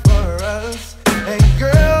right for us, and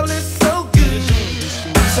girl, it's so good.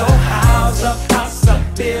 So how's the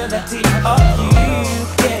possibility of you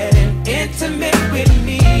getting intimate with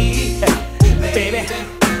me, baby?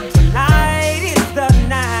 Tonight is the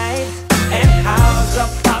night. And how's the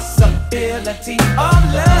possibility of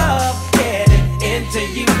love getting into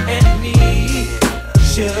you and me,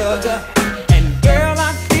 sugar? And girl,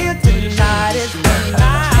 I feel tonight is the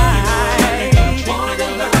night.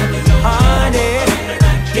 Honey,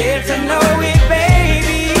 get to know it,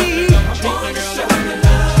 baby.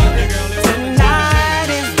 Tonight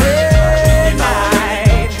is the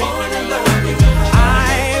night.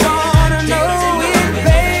 I wanna know it,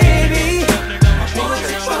 baby.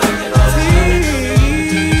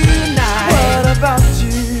 Tonight. What about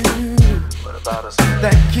you?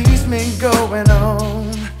 That keeps me going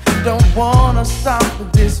on. Don't wanna stop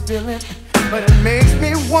with this feeling, but it makes me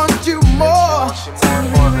want you more. To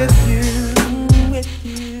be with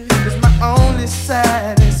you, is my only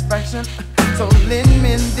satisfaction. So lend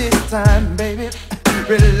me this time, baby.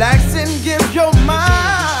 Relax and give your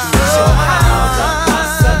mind. So how's the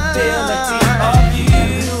possibility of you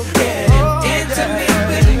getting intimate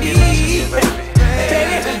with me,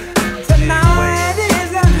 baby? Tonight is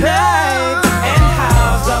the night. And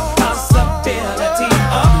how's the possibility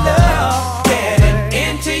of love getting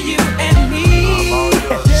into you and me,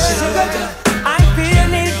 sugar? I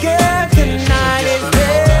feel it, girl. Tonight is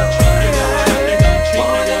there.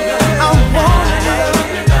 I wanna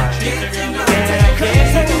get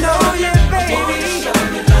to know you, baby.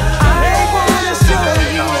 I wanna show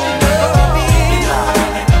you loving.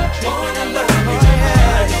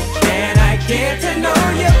 And I get to know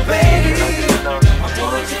you, baby. I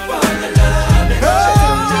want you for the love.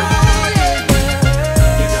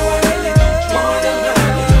 You know I really wanna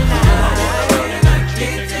love you now. And I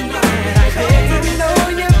get to know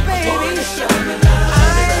you, baby.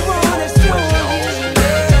 I wanna show you love.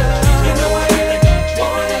 You know I really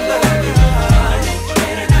wanna love you, honey.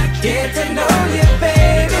 And I get to know you,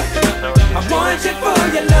 baby. I want you for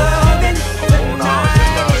your loving.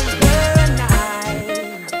 Tonight is the night.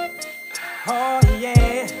 Oh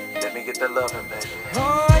yeah. Let me get that loving, baby.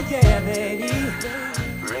 Oh yeah, baby.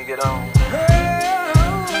 Bring it on. Oh,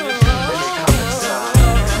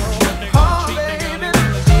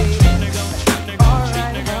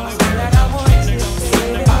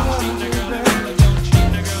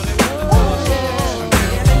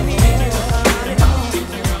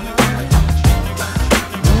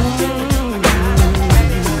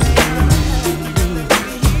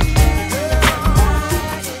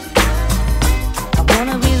 I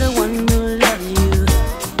wanna be the one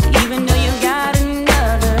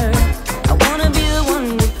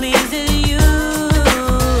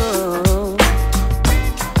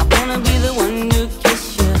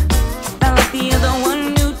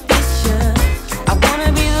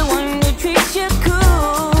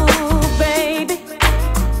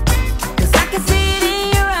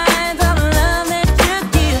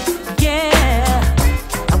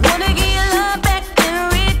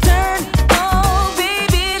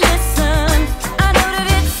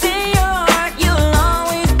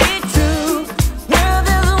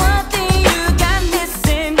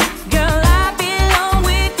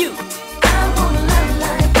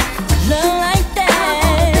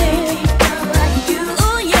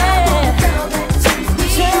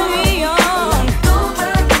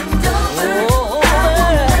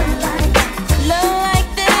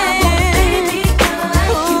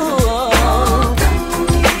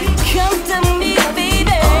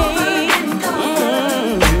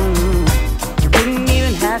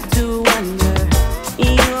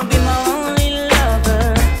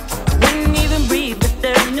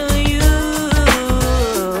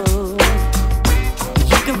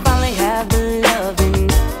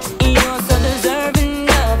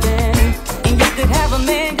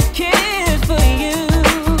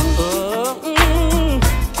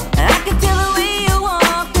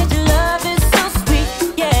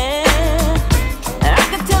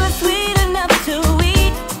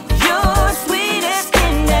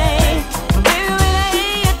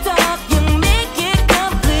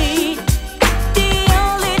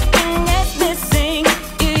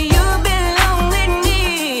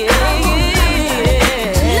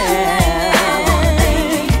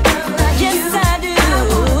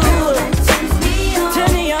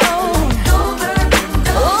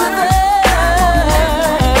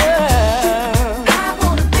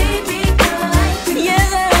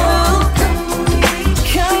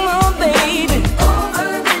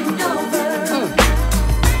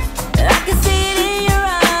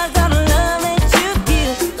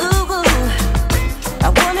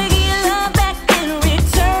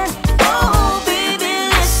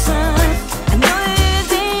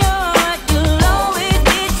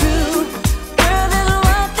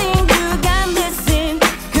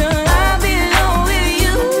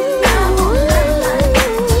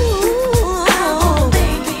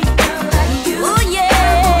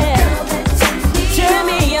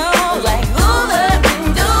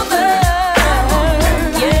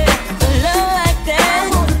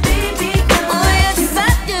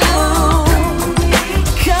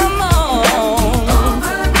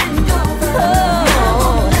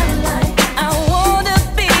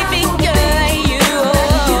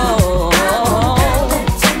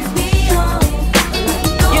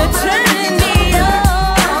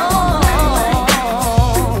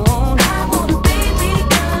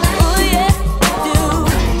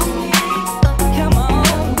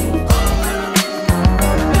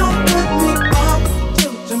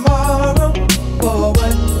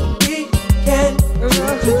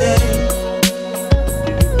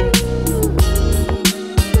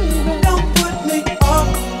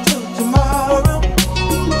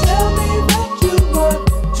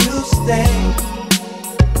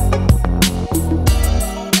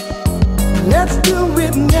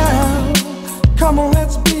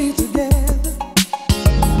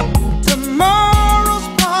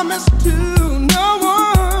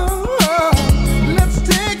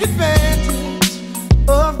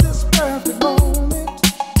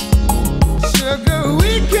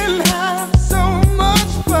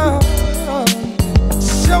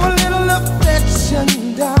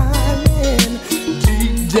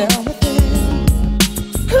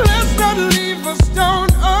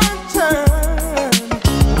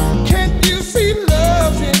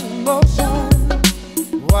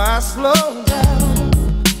slow down.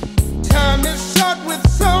 Time is short with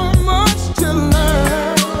so much to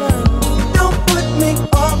learn. Don't put me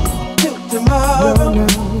off till tomorrow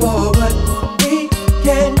for what we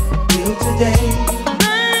can do today.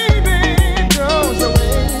 Baby, don't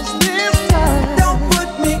waste this time. Don't put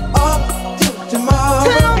me off till tomorrow.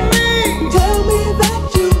 Tell me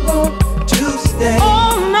that you want to stay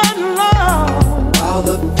all night long while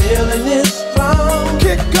the feeling is strong.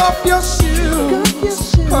 Kick off your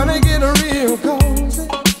shoes, honey, get real cozy.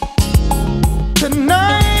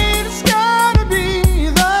 Tonight it's gotta be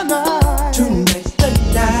the night. Tonight's the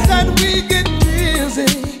night that we get busy.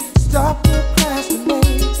 Stop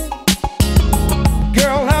procrastinating.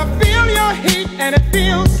 Girl, I feel your heat and it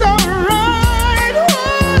feels so right.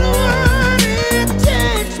 What it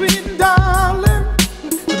takes me, darling,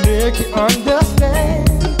 to make you understand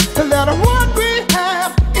that what we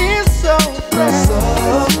have is so fresh.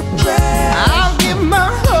 I'll give my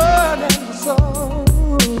heart and soul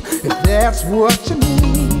if that's what you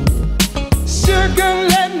need. Sugar,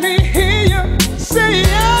 let me hear you say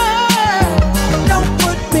yeah. Don't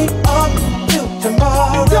put me off till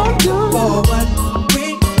tomorrow. Don't do for what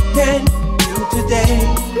we can do today.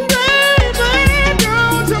 Baby,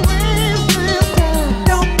 don't you waste this time.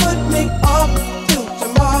 Don't put me off till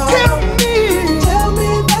tomorrow. Tell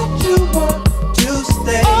me that you want to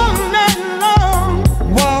stay all night long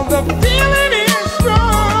while the feeling is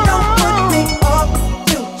strong. Don't put me off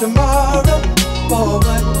till tomorrow for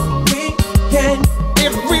what we can do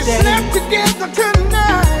If we today. slept together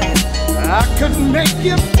tonight, I could make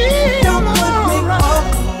you feel Don't put me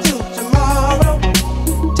off till tomorrow.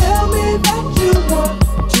 Tell me that you want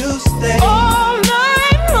to stay all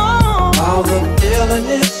night long while the feeling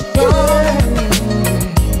is strong.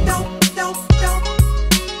 Don't.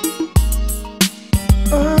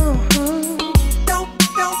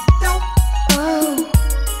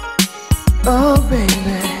 Oh,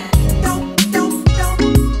 baby.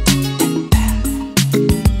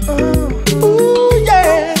 Ooh,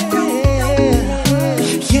 yeah.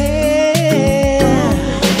 Yeah.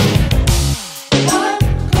 What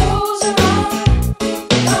goes around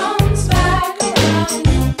comes back around.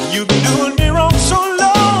 You've been doing me wrong so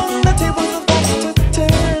long, the tables are about to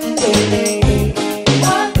turn, baby.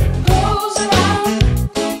 What goes around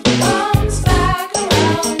comes back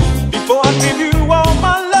around. Before I give you all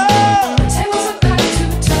my love, The tables are back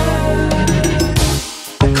to turn.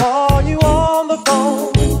 I call you on the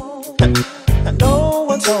phone, and no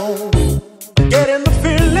one's home. Getting the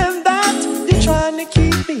feeling that you're trying to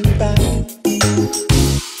keep me back.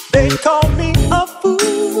 They call me a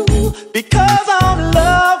fool because I'm in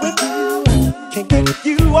love with you. Can't get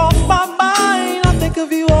you off my mind, I think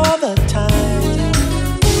of you all the time.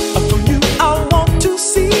 From you I want to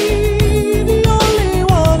see, the only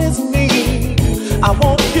one is me. I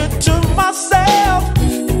want you to myself,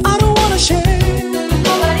 and I don't wanna share.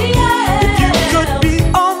 Nobody else. If you could be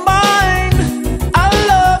all mine, I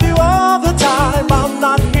love you all the time. I'm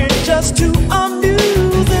not here just to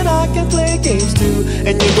amuse, and I can play games too,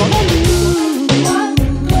 and you're gonna lose. What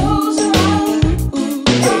goes around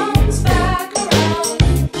comes back around.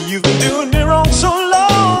 You've been doing me wrong so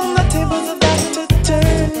long, the tables are back to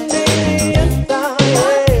turn, and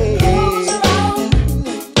Goes around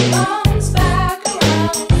comes back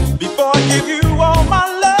around. before I give you all my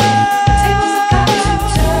Tables are back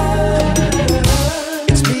love, to turn.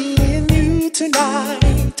 it's me and you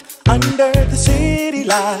tonight, under the city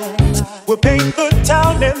lights. We'll paint the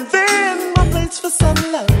town and then my place for some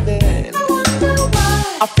loving. I wonder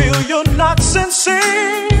why. I feel you're not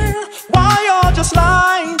sincere, why you're just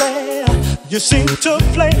lying there. You seem to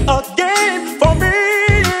play a game, for me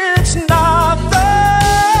it's not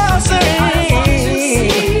the same. I want to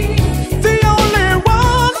see. The only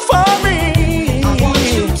one for me, I want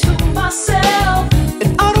you to myself.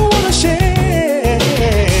 and I don't wanna share.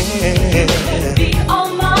 Be all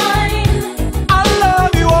mine. I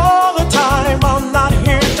love you all the time, I'm not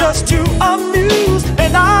here just to amuse,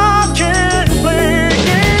 and I can play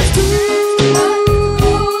games too. What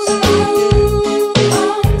goes around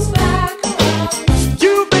comes back around.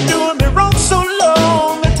 You've been doing me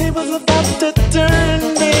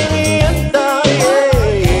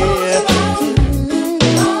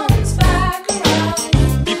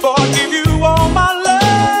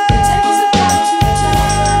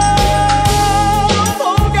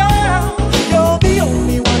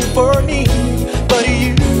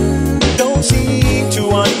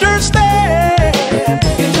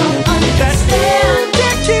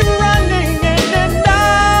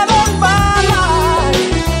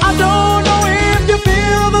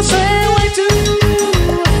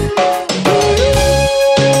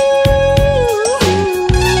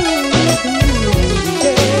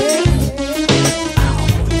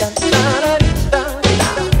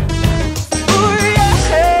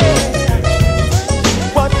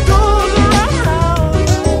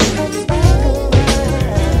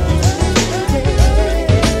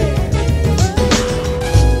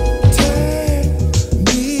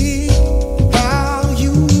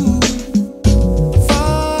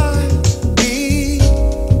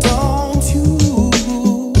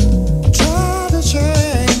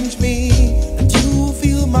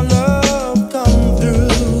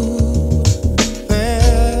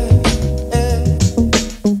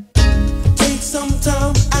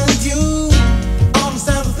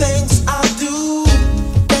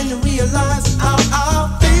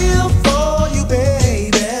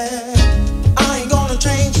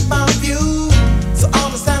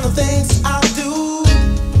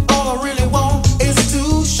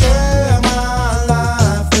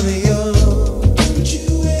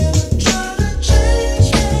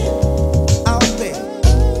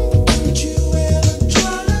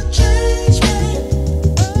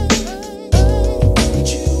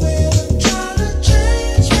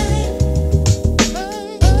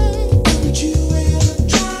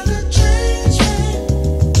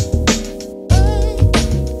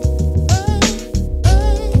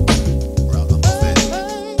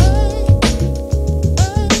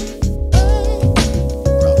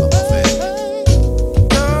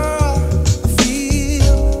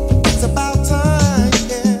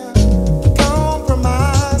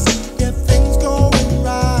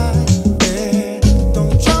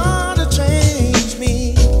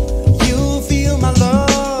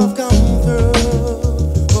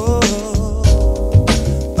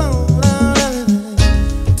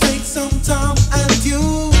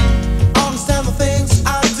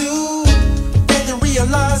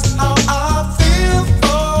realize how I feel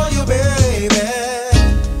for you, baby.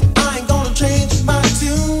 I ain't gonna change my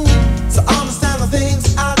tune, so understand the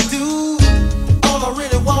things I do. All I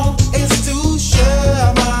really want is to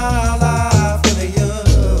share my life with you.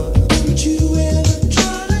 Would you ever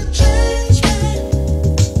try to change me?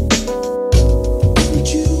 Would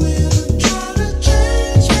you ever try to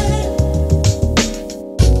change me?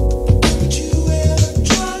 Would you ever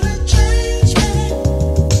try to change me?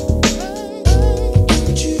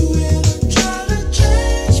 Would you ever try to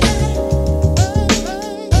change me? Would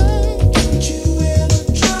you ever try to change me? Would you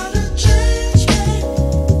ever try to change me?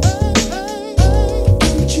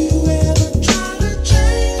 Would you ever try to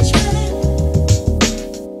change me?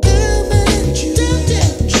 Would you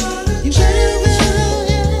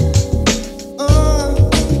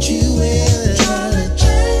ever try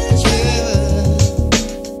to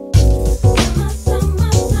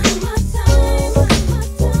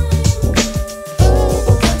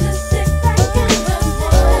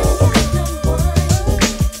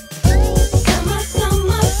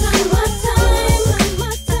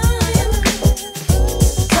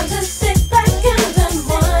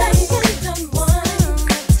change me?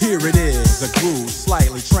 Here it is, a groove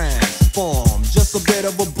slightly transformed. Just a bit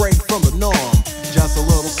of a break from the norm. Just a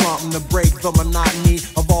little something to break the monotony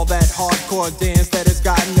of all that hardcore dance that has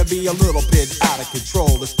gotten to be a little bit out of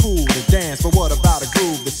control. It's cool to dance, but what about a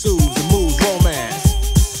groove that soothes and moves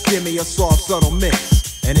romance? Give me a soft, subtle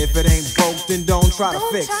mix. And if it ain't broke, then don't try to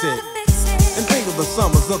fix it. And think of the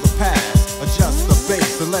summers of the past. Adjust the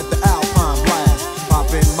bass and let the Alpine blast.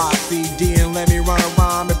 Pop in my CD and let me run a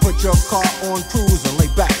rhyme and put your car on cruise and lay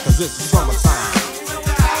back, cause it's the summertime.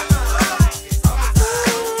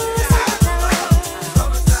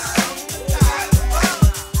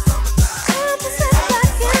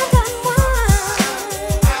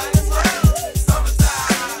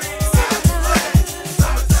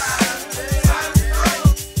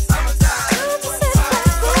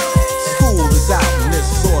 School is out and it's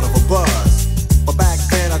sort of a buzz. But back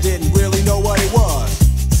then I didn't really know what it was.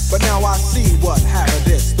 But now I see what happened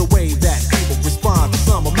is the way that people respond to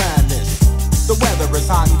summer madness. The weather is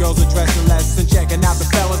hot and girls are dressing less and checking out the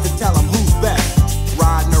fellas to tell them who's best.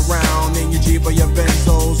 Riding around in your Jeep or your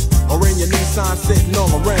Benzos, or in your Nissan sitting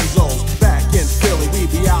on Lorenzo's. Back in Philly, we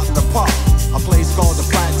be out in the park. A place called the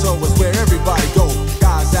Plateau is where everybody goes.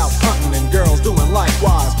 Guys out hunting and girls doing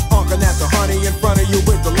likewise. Honking at the honey in front of you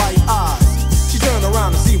with the light eyes. She turn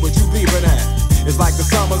around and see what you beeping at. It's like the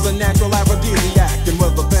summer's a natural aphrodisiac. And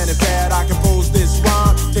with a pen and pad I compose this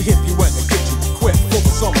rhyme to hit you and to get you equipped for the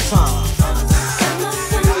summertime.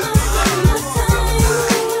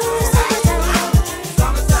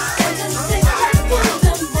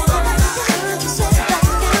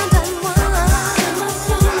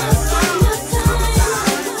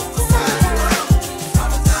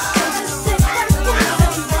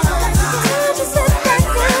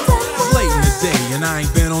 It's late in the day and I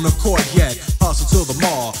ain't been on the court yet. Hustle to the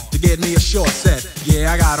mall to get me a short set.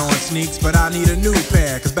 Yeah, I got on sneaks, but I need a new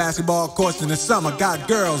pair, cause basketball courts in the summer got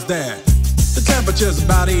girls there. The temperature's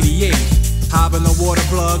about 88. Hop in the water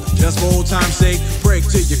plug, just for old time's sake. Break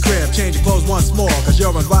to your crib, change your clothes once more, cause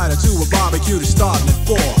you're invited to a barbecue that's starting at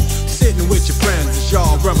 4. Sitting with your friends as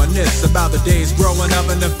y'all reminisce about the days growing up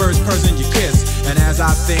and the first person you kiss. And as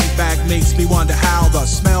I think back, makes me wonder how the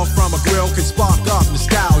smell from a grill can spark up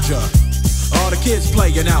nostalgia. All the kids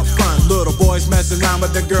playing out front, little boys messing around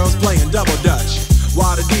with the girls playing double dutch.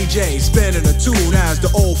 While the DJ spinning a tune as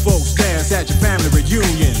the old folks dance at your family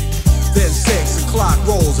reunion. Then 6 o'clock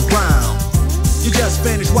rolls around. You just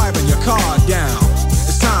finished wiping your car down.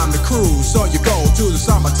 It's time to cruise, so you go to the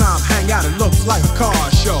summertime hangout. It looks like a car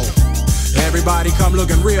show. Everybody come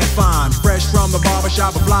looking real fine, fresh from the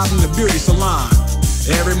barbershop or fly from the beauty salon.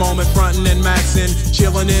 Every moment frontin' and maxin',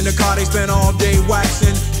 chillin' in the car, they spend all day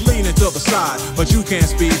waxin', leaning to the side, but you can't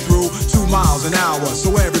speed through 2 miles an hour,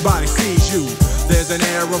 so everybody sees you. There's an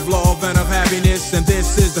air of love and of happiness, and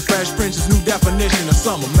this is the Fresh Prince's new definition of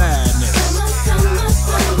summer madness.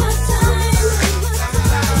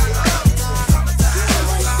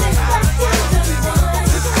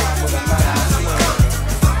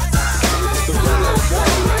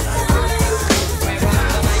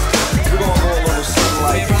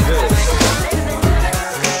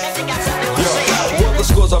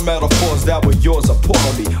 Are metaphors that were yours upon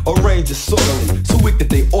me. Arrange disorderly, so weak that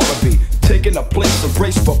they ought to be. Taking in a place of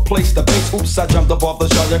race for place the base. Oops, I jumped up off the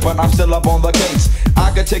subject, but I'm still up on the case.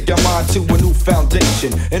 I could take your mind to a new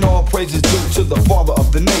foundation, and all praises due to the father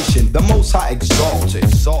of the nation, the most high exalted.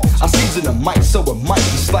 I season the mic so it might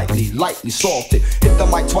be slightly, lightly salted. Hit the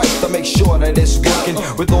mic twice to make sure that it's working.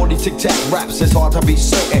 With all these tic-tac raps, it's hard to be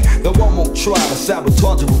certain that one won't try to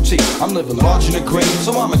sabotage a routine. I'm living large in the green,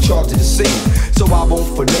 so I'm in charge of the scene. So I won't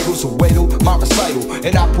finagle, so wait till my recital,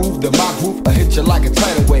 and I prove that my group will hit you like a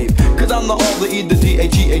tidal wave. Cause I'm the all, the E, the D, A,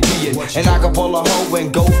 G, A, D, and I can pull a hoe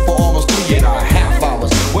and go for almost 3.5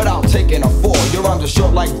 hours without taking a fall. Your arms are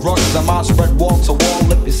short like runs, I'm on spread wall to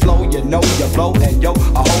wall. If you're slow, you know you blow, and yo,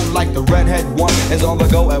 I hold like the redhead one is on the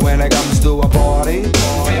go. And when it comes to a party,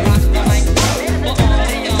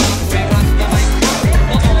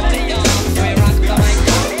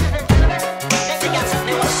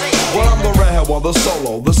 well, the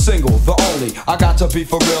solo, the single, the only. I got to be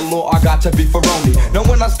for real or I got to be for only. Now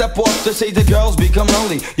when I step off the stage, the girls become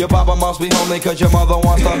lonely. Your papa must be homely cause your mother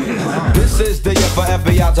wants to. This is the year for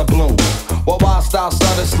FBI to bloom. Well, wild style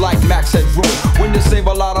status like Max Headroom. When you save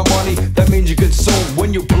a lot of money, that means you consume.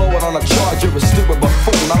 When you blow it on a charge, you're a stupid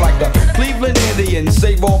buffoon. I like the Cleveland Indians,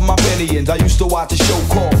 save all my pennies. I used to watch a show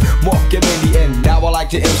called Mark and Mindy, and now I like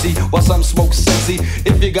to MC while some smoke sexy.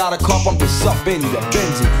 If you got a car, I'm just up in the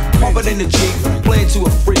Benzie. Pump it in the Jeep, play it to a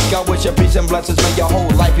freak. I wish your peace and blessings make your whole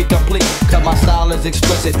life be complete. Cause my style is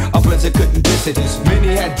explicit, a blizzard couldn't diss it.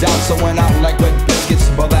 Many had doubts, so went out like red biscuits.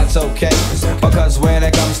 But that's okay, because when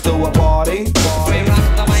it comes to a party, we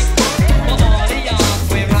rock the mic,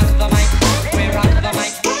 we rock the mic, we rock the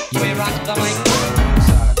mic, we rock the mic.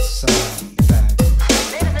 Side, side, back,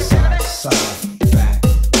 side, side, back,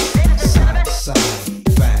 side, side,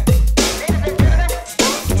 back, back.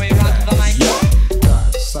 We rock the mic,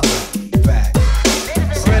 side, back.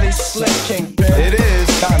 Pretty slick, Kingpin. It is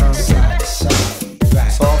kinda side, side, back.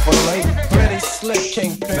 It's all for the ladies. Pretty slick,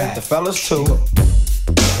 Kingpin. The fellas too.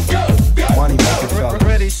 Money making fellas.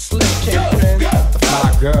 Pretty slick, Kingpin. The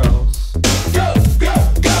fly girls.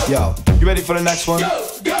 Yo, you ready for the next one?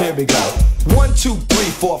 Here we go. 1, 2, 3,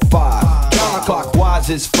 4, 5. Counterclockwise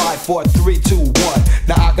is 5, 4, 3, 2, 1.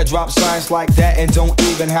 Now I could drop signs like that and don't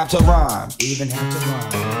even have to rhyme.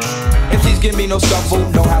 If these give me no shuffle,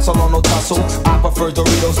 no hassle or no tussle. I prefer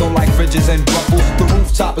Doritos, don't like fridges and ruffles. The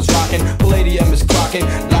rooftop is rocking, Palladium is clocking.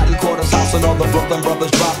 Latin quarters house and all the Brooklyn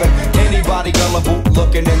brothers dropping. Anybody gullible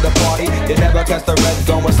looking in the party, you never catch the red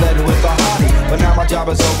going instead with the hottie. But now my job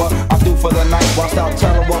is over, I'm through for the night. Whilst out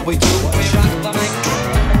telling what we do,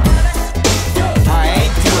 I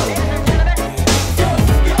ain't through.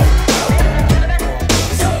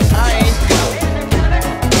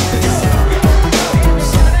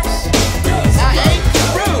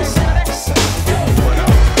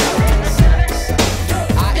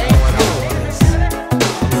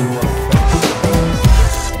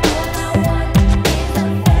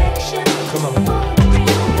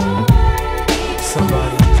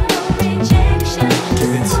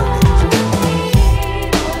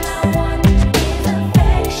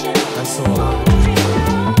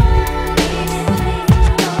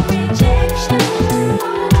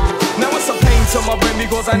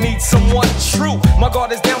 I need someone true. My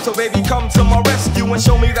guard is down, so baby, come to my rescue and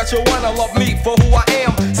show me that you wanna love me for who I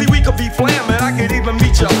am. See, we could be flamin', I could even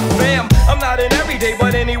meet your fam. I'm not in every day,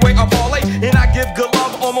 but anyway, I parlay, and I give good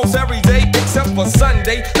love almost every day, except for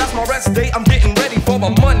Sunday. That's my rest day. I'm getting ready for my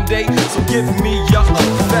Monday, so give me your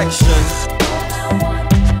affection.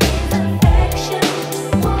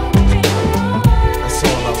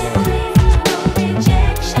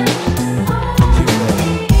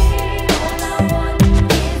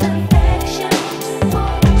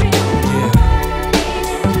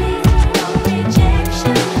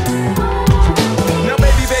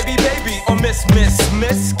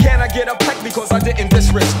 Miss, can I get a peck because I didn't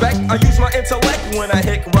disrespect? I use my intellect when I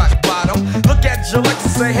hit rock bottom. Look at your legs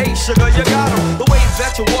and say, hey sugar, you got 'em. The way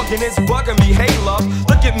that you're walking is bugging me, hey love.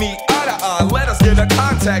 Look at me, eye to eye, let us get a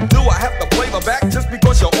contact. Do I have to play the back just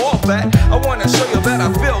because you're all fat? I wanna show you that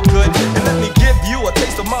I feel good, and let me give you a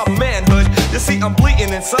taste of my manhood. You see, I'm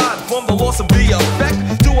bleeding inside from the loss of the effect.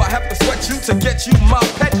 Do I have to sweat you to get you my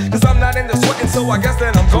pet? Cause I'm not into sweating, so I guess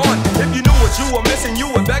that I'm gone. If you knew what you were missing, you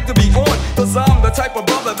would beg to be on. Cause I'm the type of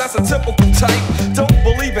brother that's a typical type. Don't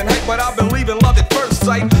believe in hype, but I believe in love at first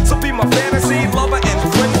sight. So be my fantasy lover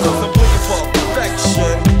and friend, cause I'm looking for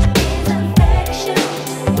perfection.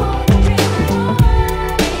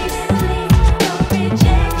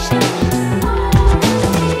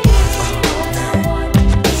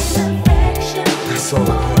 That's all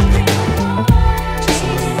I want, baby. Just a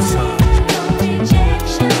little time.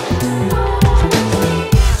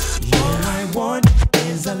 Yeah, I want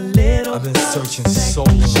is a little.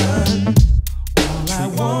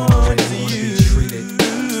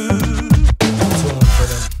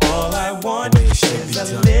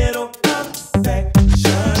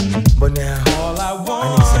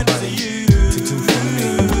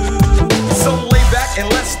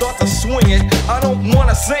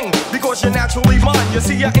 You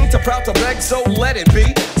see, I ain't too proud to beg, so let it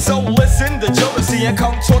be. So listen to jealousy and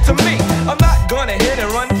come talk to me. I'm not gonna hit and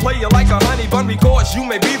run, play you like a honey bun, because you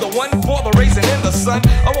may be the one for the raisin in the sun.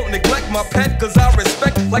 I won't neglect my pet, cause I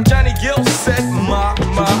respect, like Johnny Gill said, ma.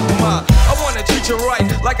 I wanna treat you right,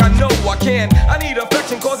 like I know I can. I need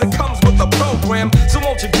affection, cause it comes with the program. So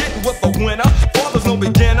won't you get with the winner? Father's no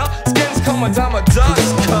beginner, skins come a dime a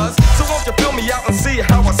dozen, cuz. So won't you fill me out and see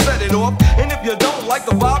how I set it off? And if you don't like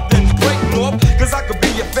the vibe, then break north, cause I could be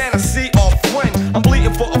your fantasy or friend. I'm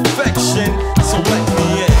bleeding for affection, so let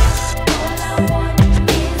me in.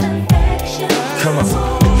 Come on.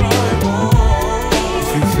 If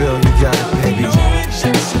you feel you got it, baby, I'm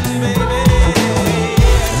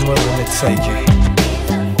willing to take it.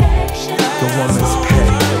 The woman's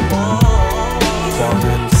paid.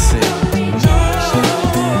 Already said.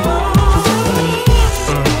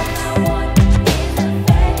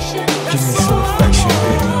 Give me some affection,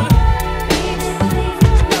 baby.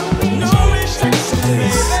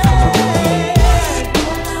 Please, come on.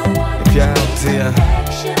 If you're out there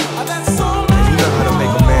and you know how to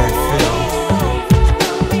make a man feel,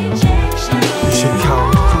 you should come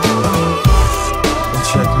and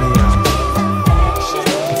check me out,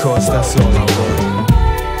 because that's all I want.